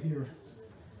week over here.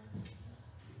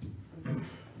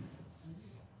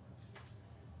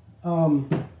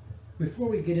 Before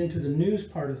we get into the news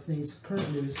part of things, current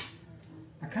news,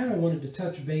 I kind of wanted to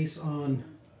touch base on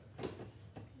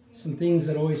some things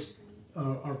that always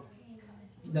are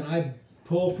that I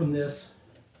pull from this,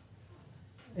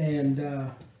 and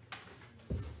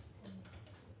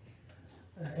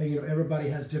you know, everybody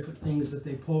has different things that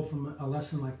they pull from a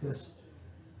lesson like this.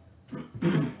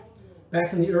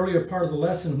 Back in the earlier part of the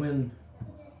lesson, when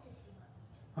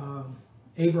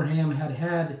Abraham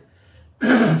had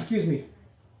excuse me,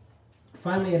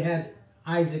 finally had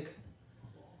Isaac,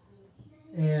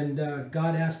 and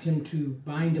God asked him to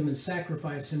bind him and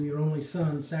sacrifice him, your only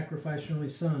son, sacrifice your only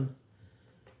son.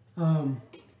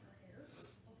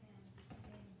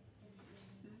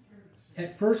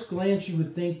 At first glance, you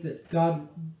would think that God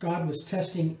was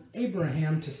testing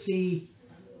Abraham to see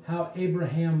how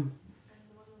Abraham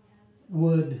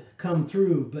would come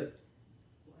through, but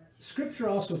Scripture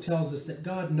also tells us that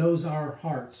God knows our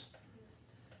hearts.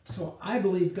 So I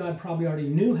believe God probably already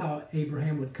knew how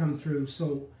Abraham would come through.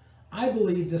 So I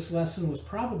believe this lesson was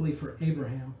probably for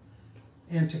Abraham,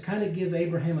 and to kind of give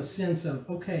Abraham a sense of,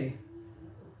 okay,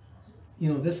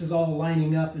 you know, this is all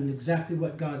lining up and exactly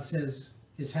what God says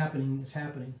is happening is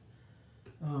happening.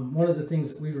 One of the things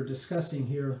that we were discussing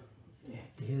here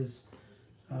is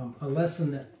a lesson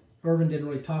that Irvin didn't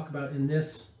really talk about in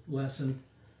this lesson,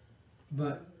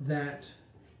 but that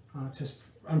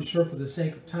I'm sure for the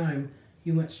sake of time,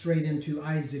 he went straight into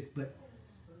Isaac. But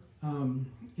in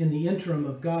the interim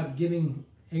of God giving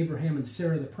Abraham and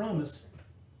Sarah the promise,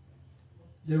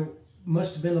 there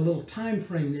must have been a little time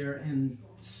frame there, and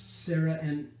Sarah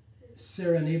and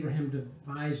Abraham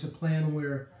devised a plan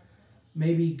where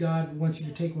maybe God wants you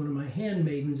to take one of my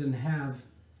handmaidens and have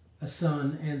a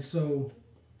son. And so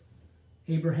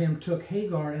Abraham took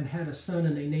Hagar and had a son,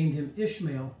 and they named him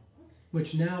Ishmael,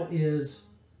 which now is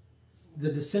the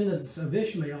descendants of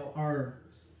Ishmael are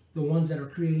the ones that are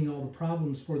creating all the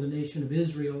problems for the nation of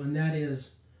Israel, and that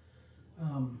is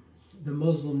the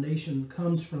Muslim nation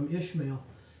comes from Ishmael.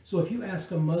 So if you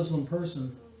ask a Muslim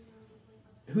person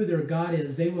who their God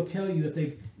is, they will tell you, if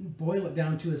they boil it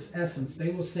down to its essence,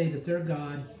 they will say that their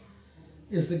God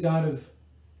is the God of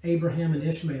Abraham and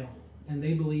Ishmael, and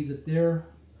they believe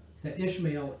that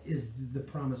Ishmael is the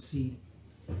promised seed.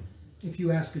 If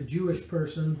you ask a Jewish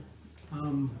person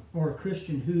or a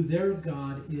Christian who their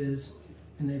God is,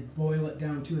 and they boil it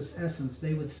down to its essence,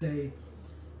 they would say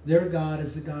their God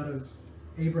is the God of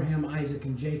Abraham, Isaac,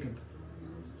 and Jacob.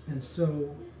 And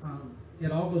so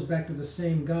it all goes back to the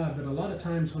same God. But a lot of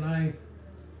times when I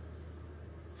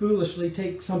foolishly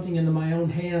take something into my own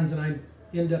hands and I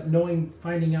end up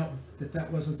finding out that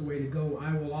that wasn't the way to go,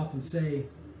 I will often say,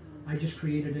 I just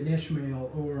created an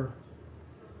Ishmael. Or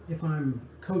if I'm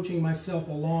coaching myself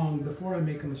along, before I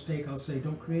make a mistake, I'll say,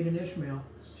 don't create an Ishmael,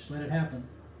 just let it happen.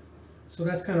 So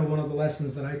that's kind of one of the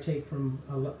lessons that I take from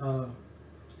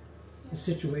a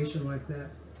situation like that.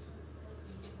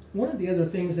 One of the other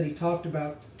things that he talked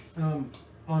about on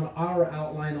our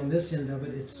outline on this end of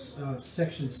it, it's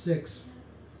section 6.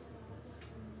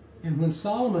 And when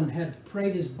Solomon had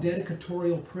prayed his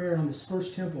dedicatorial prayer on his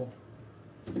first temple,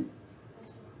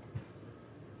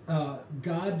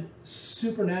 God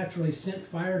supernaturally sent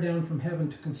fire down from heaven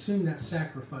to consume that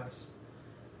sacrifice.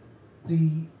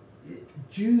 The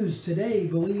Jews today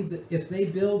believe that if they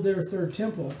build their third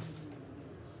temple,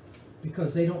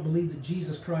 because they don't believe that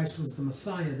Jesus Christ was the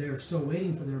Messiah, they are still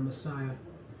waiting for their Messiah.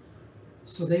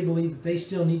 So they believe that they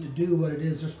still need to do what it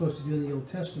is they're supposed to do in the Old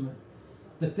Testament.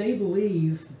 But they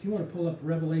believe, if you want to pull up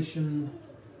Revelation,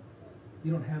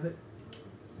 you don't have it?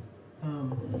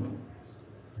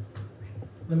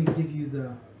 Let me give you the...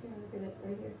 Yeah, look at it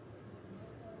right here.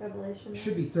 Revelation.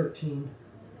 Should be 13.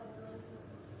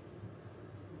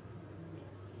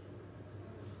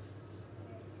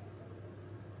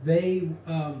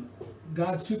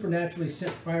 God supernaturally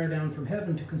sent fire down from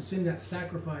heaven to consume that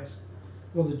sacrifice.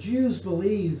 Well, the Jews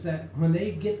believe that when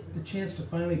they get the chance to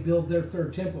finally build their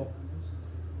third temple,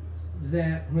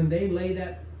 that when they lay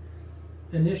that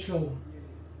initial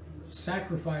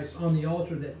sacrifice on the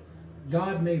altar, that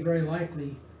God may very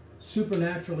likely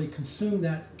supernaturally consume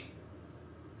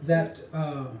that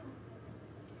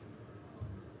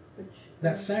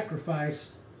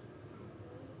sacrifice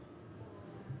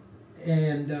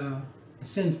and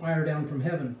send fire down from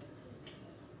heaven.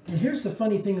 And here's the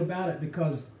funny thing about it,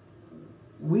 because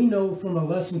we know from a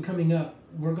lesson coming up,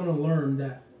 we're going to learn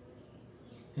that,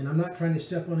 and I'm not trying to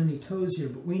step on any toes here,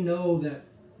 but we know that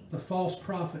the false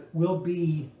prophet will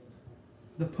be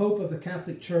the Pope of the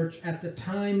Catholic Church at the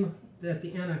time that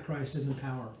the Antichrist is in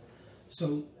power.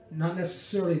 So not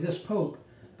necessarily this Pope,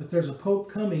 but there's a Pope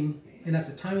coming, and at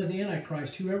the time of the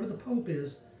Antichrist, whoever the Pope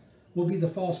is, will be the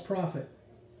false prophet.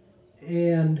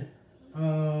 And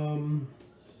I'm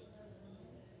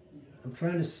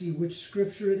trying to see which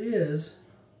scripture it is.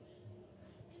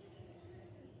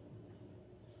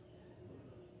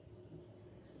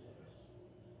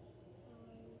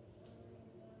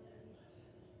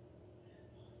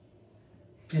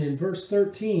 And in verse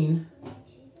 13,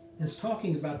 it's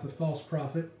talking about the false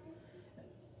prophet.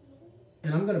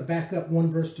 And I'm going to back up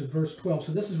one verse to verse 12.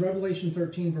 So this is Revelation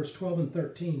 13, verse 12 and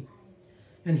 13.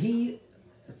 And he,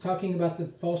 talking about the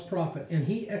false prophet, and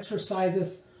he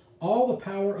exerciseth all the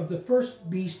power of the first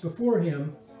beast before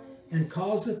him, and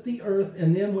causeth the earth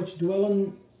and them which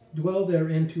dwell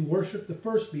therein to worship the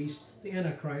first beast, the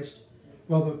Antichrist,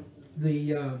 well,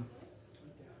 the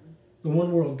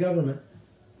one world government,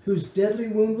 whose deadly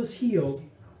wound was healed,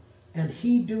 and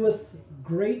he doeth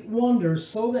great wonders,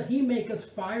 so that he maketh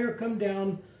fire come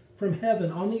down from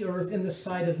heaven on the earth in the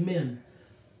sight of men.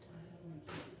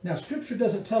 Now, Scripture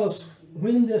doesn't tell us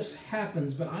when this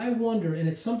happens, but I wonder, and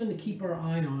it's something to keep our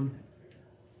eye on,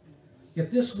 if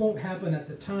this won't happen at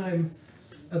the time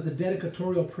of the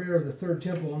dedicatorial prayer of the Third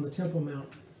Temple on the Temple Mount.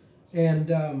 And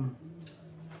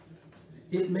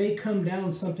it may come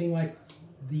down something like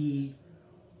the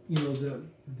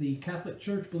Catholic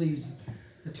Church believes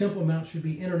the Temple Mount should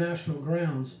be international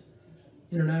grounds,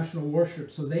 international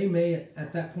worship. So they may,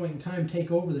 at that point in time,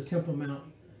 take over the Temple Mount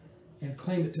and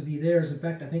claim it to be theirs. In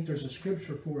fact, I think there's a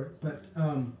scripture for it. But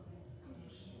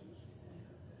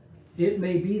it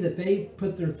may be that they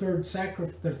put their third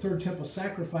temple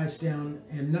sacrifice down,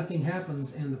 and nothing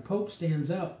happens, and the Pope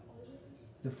stands up,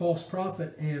 the false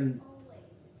prophet, and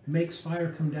makes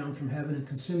fire come down from heaven and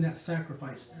consume that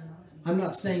sacrifice. I'm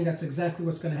not saying that's exactly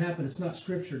what's going to happen. It's not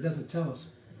Scripture. It doesn't tell us.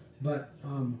 But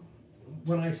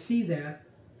when I see that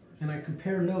and I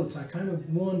compare notes, I kind of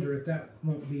wonder if that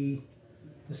won't be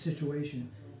the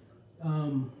situation.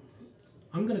 I'm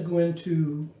going to go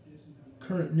into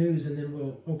current news, and then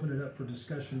we'll open it up for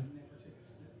discussion.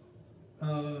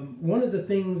 One of the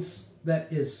things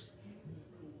that is,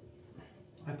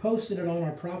 I posted it on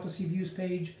our Prophecy Views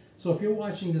page. So if you're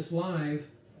watching this live,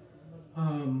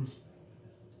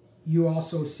 you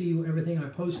also see everything I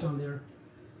post on there.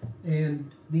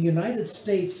 And the United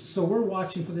States, so we're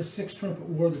watching for this sixth trumpet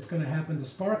war that's going to happen. The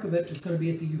spark of it is going to be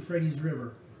at the Euphrates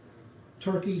River.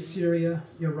 Turkey, Syria,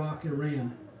 Iraq,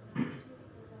 Iran.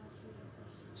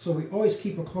 So we always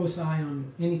keep a close eye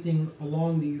on anything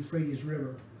along the Euphrates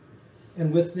River.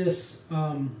 And with this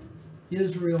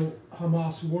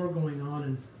Israel-Hamas war going on,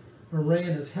 and Iran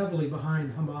is heavily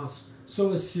behind Hamas,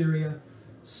 so is Syria,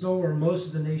 so are most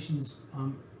of the nations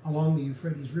along the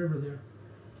Euphrates River there.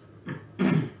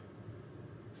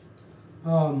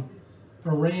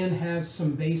 Iran has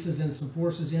some bases and some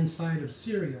forces inside of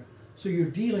Syria. So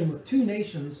you're dealing with two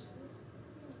nations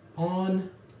on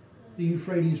the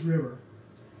Euphrates River.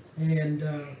 And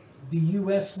the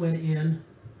U.S. went in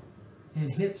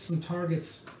and hit some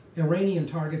targets, Iranian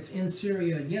targets, in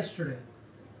Syria yesterday.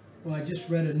 Well, I just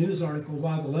read a news article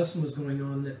while the lesson was going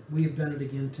on that we have done it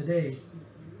again today.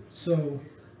 So,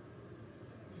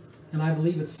 and I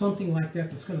believe it's something like that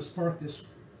that's going to spark this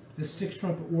sixth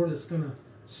trumpet war that's going to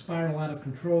spiral out of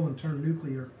control and turn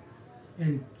nuclear.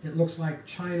 And it looks like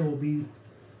China will be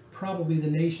probably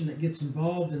the nation that gets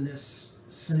involved in this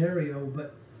scenario.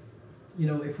 But, you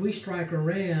know, if we strike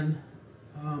Iran,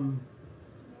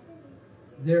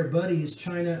 their buddies,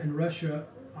 China and Russia,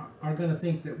 are going to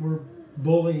think that we're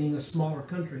bullying a smaller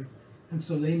country. And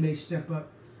so they may step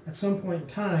up. At some point in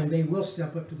time, they will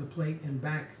step up to the plate and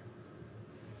back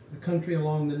the country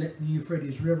along the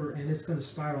Euphrates River, and it's going to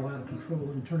spiral out of control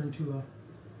and turn into a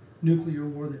nuclear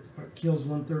war that kills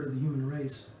 1/3 of the human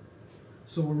race.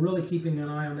 So we're really keeping an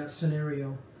eye on that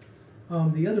scenario.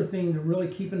 The other thing to really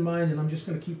keep in mind, and I'm just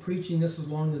going to keep preaching this as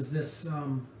long as this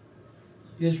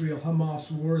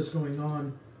Israel-Hamas war is going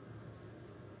on.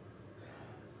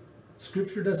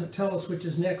 Scripture doesn't tell us which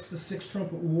is next, the sixth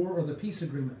trumpet war or the peace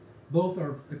agreement. Both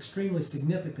are extremely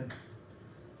significant.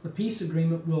 The peace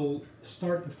agreement will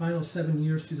start the final 7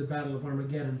 years to the Battle of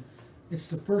Armageddon. It's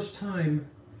the first time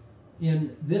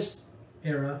in this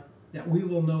era that we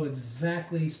will know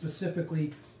exactly,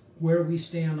 specifically, where we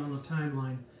stand on the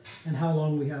timeline and how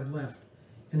long we have left.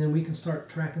 And then we can start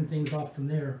tracking things off from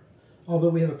there. Although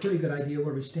we have a pretty good idea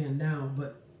where we stand now,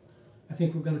 but I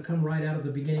think we're going to come right out of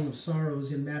the beginning of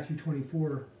sorrows in Matthew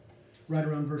 24, right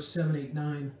around verse 7, 8,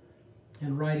 9,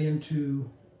 and right into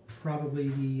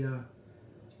probably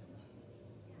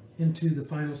into the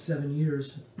final 7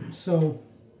 years. So,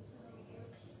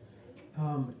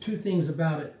 two things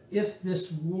about it. If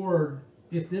this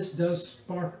does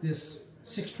spark this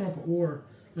Six Trumpet War,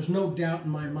 there's no doubt in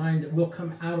my mind that we'll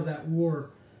come out of that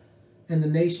war, and the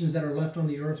nations that are left on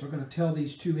the earth are going to tell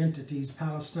these two entities,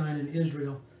 Palestine and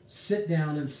Israel, sit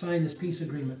down and sign this peace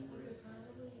agreement.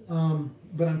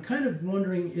 But I'm kind of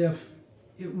wondering if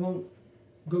it won't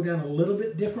go down a little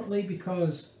bit differently,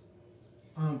 because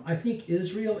I think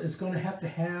Israel is going to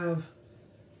have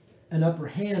an upper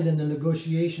hand in the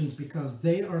negotiations, because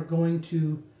they are going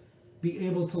to be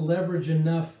able to leverage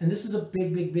enough, and this is a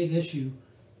big issue,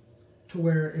 to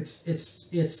where it's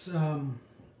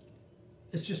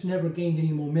just never gained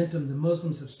any momentum. The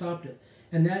Muslims have stopped it,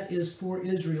 and that is for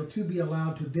Israel to be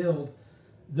allowed to build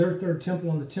their third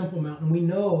temple on the Temple Mount. And we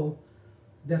know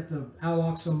that the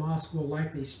Al-Aqsa Mosque will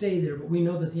likely stay there, but we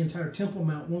know that the entire Temple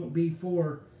Mount won't be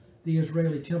for the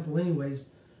Israeli temple anyways.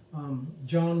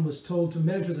 John was told to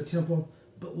measure the temple,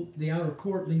 but the outer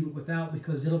court leave it without,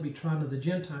 because it'll be trodden of the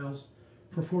Gentiles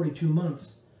for 42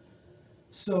 months.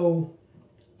 So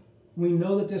we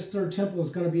know that this third temple is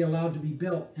going to be allowed to be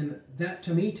built, and that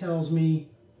to me tells me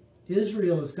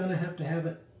Israel is going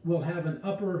to will have an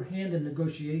upper hand in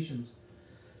negotiations.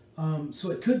 So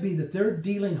it could be that they're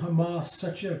dealing Hamas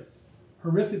such a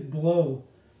horrific blow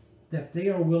that they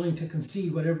are willing to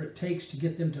concede whatever it takes to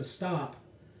get them to stop,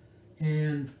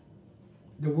 and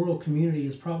the world community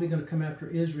is probably going to come after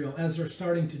Israel, as they're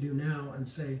starting to do now, and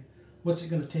say, what's it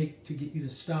going to take to get you to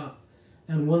stop?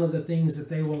 And one of the things that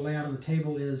they will lay out on the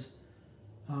table is,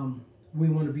 we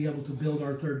want to be able to build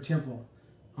our third temple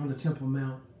on the Temple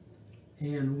Mount.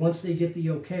 And once they get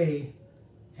the okay,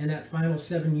 and that final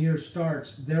 7 years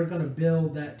starts, they're going to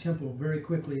build that temple very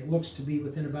quickly. It looks to be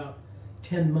within about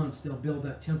 10 months they'll build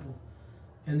that temple.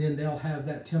 And then they'll have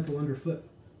that temple underfoot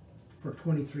for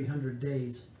 2,300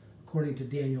 days, according to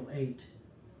Daniel 8.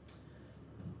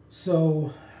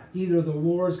 So either the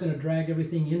war is going to drag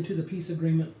everything into the peace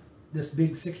agreement, this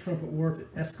big Six Trumpet War, if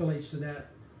it escalates to that,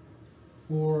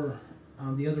 or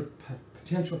the other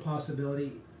potential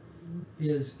possibility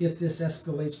is, if this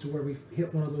escalates to where we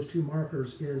hit one of those two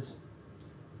markers, is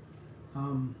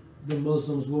the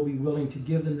Muslims will be willing to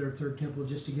give them their third temple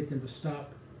just to get them to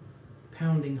stop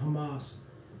pounding Hamas.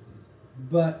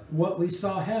 But what we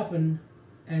saw happen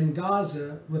in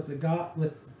Gaza with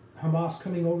Hamas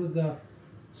coming over the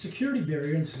security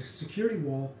barrier and the security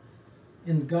wall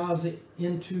in Gaza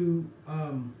into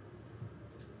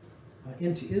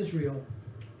Israel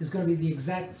is going to be the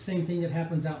exact same thing that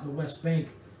happens out in the West Bank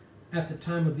at the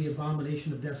time of the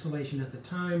abomination of desolation, at the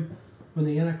time when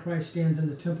the Antichrist stands in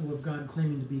the temple of God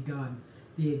claiming to be God.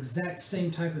 The exact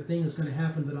same type of thing is going to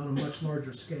happen, but on a much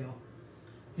larger scale.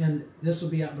 And this will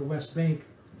be out in the West Bank,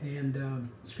 and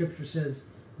Scripture says,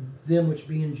 them which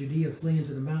be in Judea flee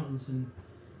into the mountains,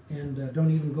 and don't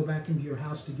even go back into your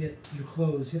house to get your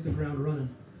clothes, hit the ground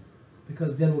running,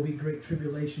 because then will be great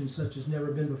tribulation such as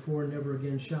never been before, never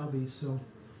again shall be. So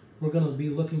we're going to be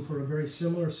looking for a very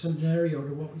similar scenario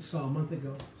to what we saw a month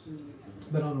ago,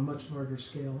 but on a much larger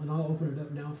scale. And I'll open it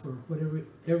up now for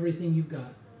everything you've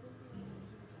got.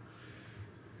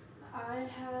 I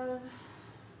have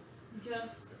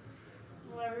just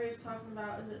whatever he's talking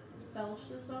about. Is it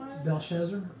Belshazzar?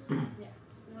 Belshazzar? Yeah.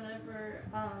 Whenever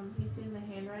he's seen the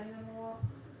handwriting on the wall,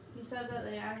 he said that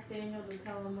they asked Daniel to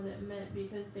tell him what it meant,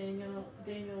 because Daniel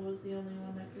was the only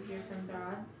one that could hear from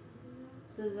God.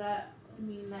 Does that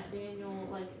mean that Daniel,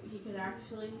 like, he could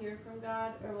actually hear from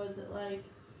God, or was it like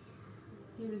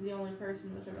he was the only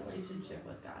person with a relationship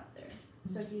with God there,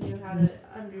 so he knew how to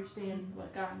understand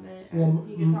what God meant, and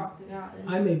he could talk to God?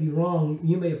 I may be wrong.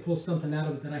 You may have pulled something out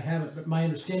of it that I haven't, but my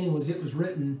understanding was it was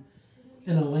written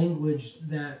in a language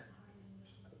that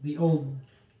the old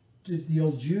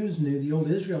Jews knew, the old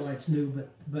Israelites knew,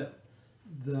 but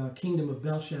the kingdom of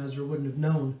Belshazzar wouldn't have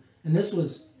known. And this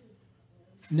was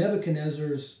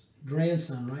Nebuchadnezzar's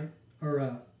grandson, right?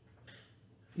 Or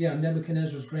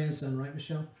Nebuchadnezzar's grandson, right,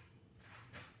 Michelle?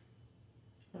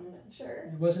 I'm not sure.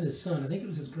 It wasn't his son. I think it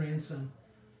was his grandson,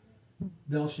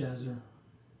 Belshazzar.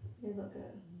 You look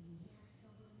at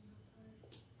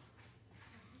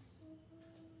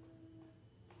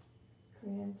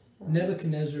grandson.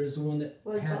 Nebuchadnezzar is the one that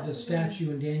had the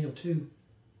statue in Daniel 2.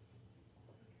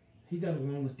 he got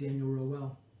along with Daniel real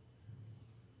well.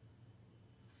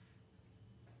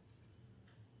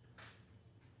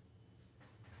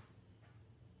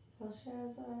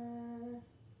 Belshazzar.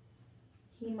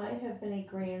 He might have been a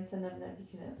grandson of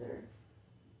Nebuchadnezzar.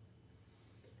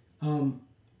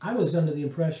 I was under the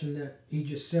impression that he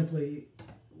just simply,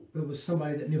 it was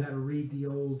somebody that knew how to read the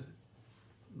old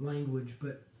language,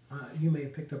 but you may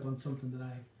have picked up on something that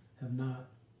I have not.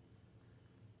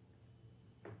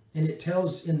 And it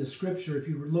tells in the scripture, if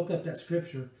you look up that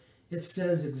scripture, it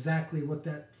says exactly what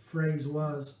that phrase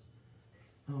was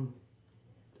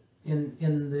in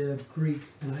the Greek,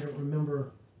 and I don't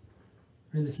remember,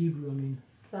 in the Hebrew, I mean.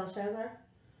 Belshazzar?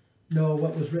 No,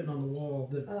 what was written on the wall,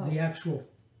 Oh. the actual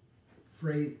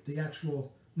phrase, the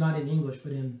actual, not in English,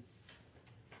 but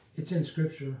it's in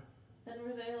scripture. And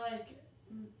were they like,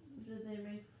 did they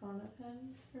make fun of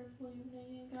him for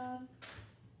believing in God?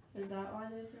 Is that why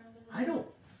they threw him in the I don't,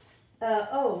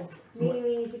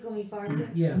 Meeny, tickle me, farty.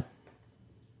 yeah.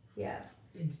 Yeah.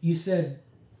 You said,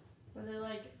 Were they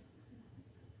like,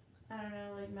 I don't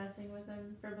know, like messing with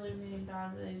him for believing in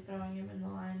God? Were they throwing him in the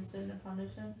lion's den to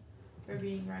punish him for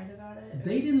being right about it?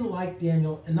 they didn't like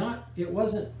Daniel, and it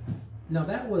wasn't, now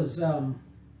that was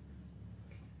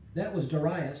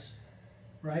Darius,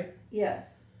 right?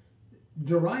 Yes.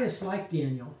 Darius liked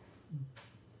Daniel,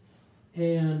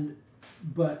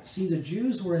 but see, the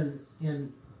Jews were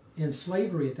in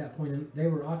slavery at that point, and they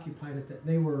were occupied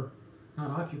they were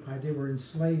not occupied, they were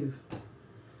enslaved,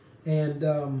 and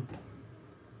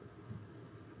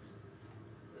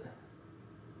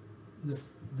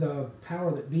the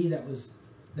power that be that was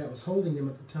holding them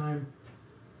at the time,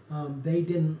 they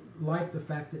didn't like the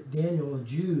fact that Daniel, a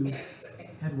Jew,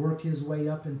 had worked his way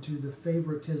up into the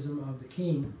favoritism of the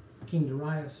King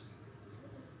Darius.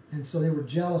 And so they were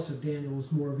jealous of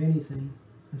Daniel's more of anything.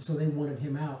 And so they wanted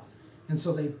him out. And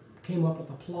so they came up with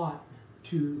a plot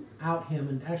to out him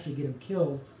and actually get him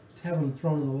killed, to have him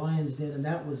thrown in the lion's den. And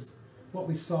that was what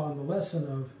we saw in the lesson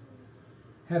of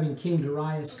having King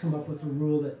Darius come up with a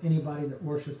rule that anybody that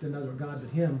worshipped another god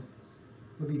but him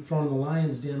would be thrown in the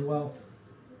lion's den. Well,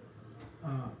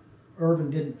 Irvin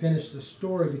didn't finish the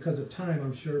story because of time,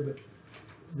 I'm sure, but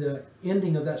the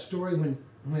ending of that story,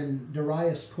 when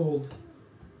Darius pulled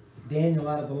Daniel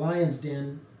out of the lion's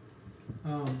den,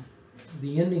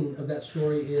 the ending of that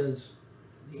story is,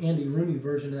 the Andy Rooney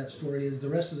version of that story is, the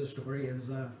rest of the story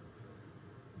is,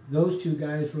 those two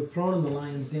guys were thrown in the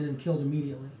lion's den and killed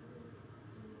immediately.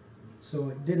 So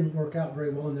it didn't work out very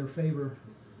well in their favor.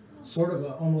 Sort of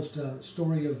almost a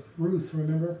story of Ruth,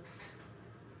 remember?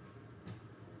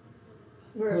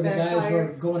 Where the guys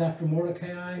were going after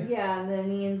Mordecai. Yeah, and then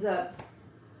he ends up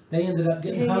They ended up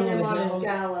getting hanging hung on him the on his gallows.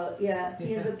 gallows. Yeah,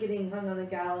 he ends Yeah. up getting hung on the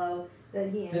gallows that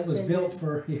he That was built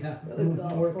for, It was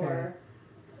built Mordecai.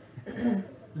 for.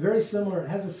 Very similar, it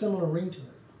has a similar ring to it.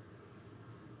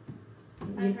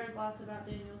 I've heard lots about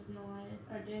Daniel in the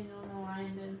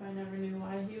lion den, but I never knew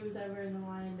why he was ever in the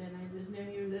lion den. I just knew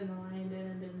he was in the lion den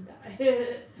and didn't die.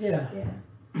 Yeah.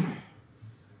 Yeah.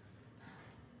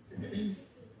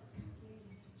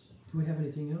 Do we have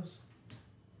anything else?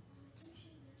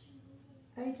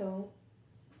 I don't.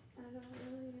 I don't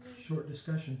really know. Short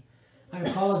discussion. I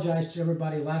apologize to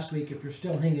everybody last week if you're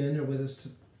still hanging in there with us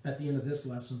at the end of this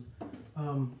lesson.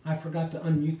 I forgot to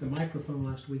unmute the microphone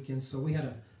last weekend, so we had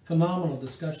a phenomenal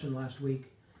discussion last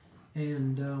week,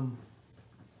 and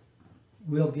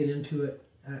we'll get into it.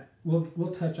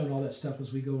 We'll touch on all that stuff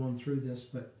as we go on through this,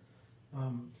 but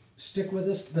stick with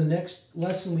us. The next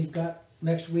lesson we've got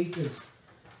next week is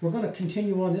we're going to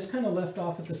continue on. This kind of left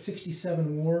off at the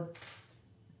 67 war,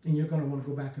 and you're going to want to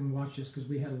go back and watch this because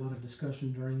we had a lot of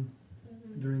discussion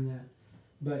during that.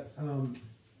 But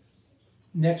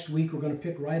next week we're going to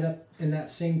pick right up in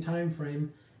that same time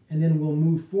frame, and then we'll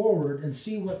move forward and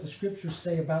see what the scriptures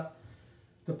say about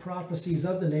the prophecies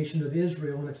of the nation of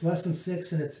Israel. And it's lesson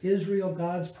 6, and it's Israel,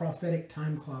 God's prophetic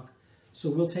time clock. So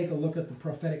we'll take a look at the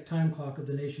prophetic time clock of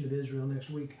the nation of Israel next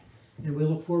week, and we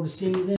look forward to seeing you then.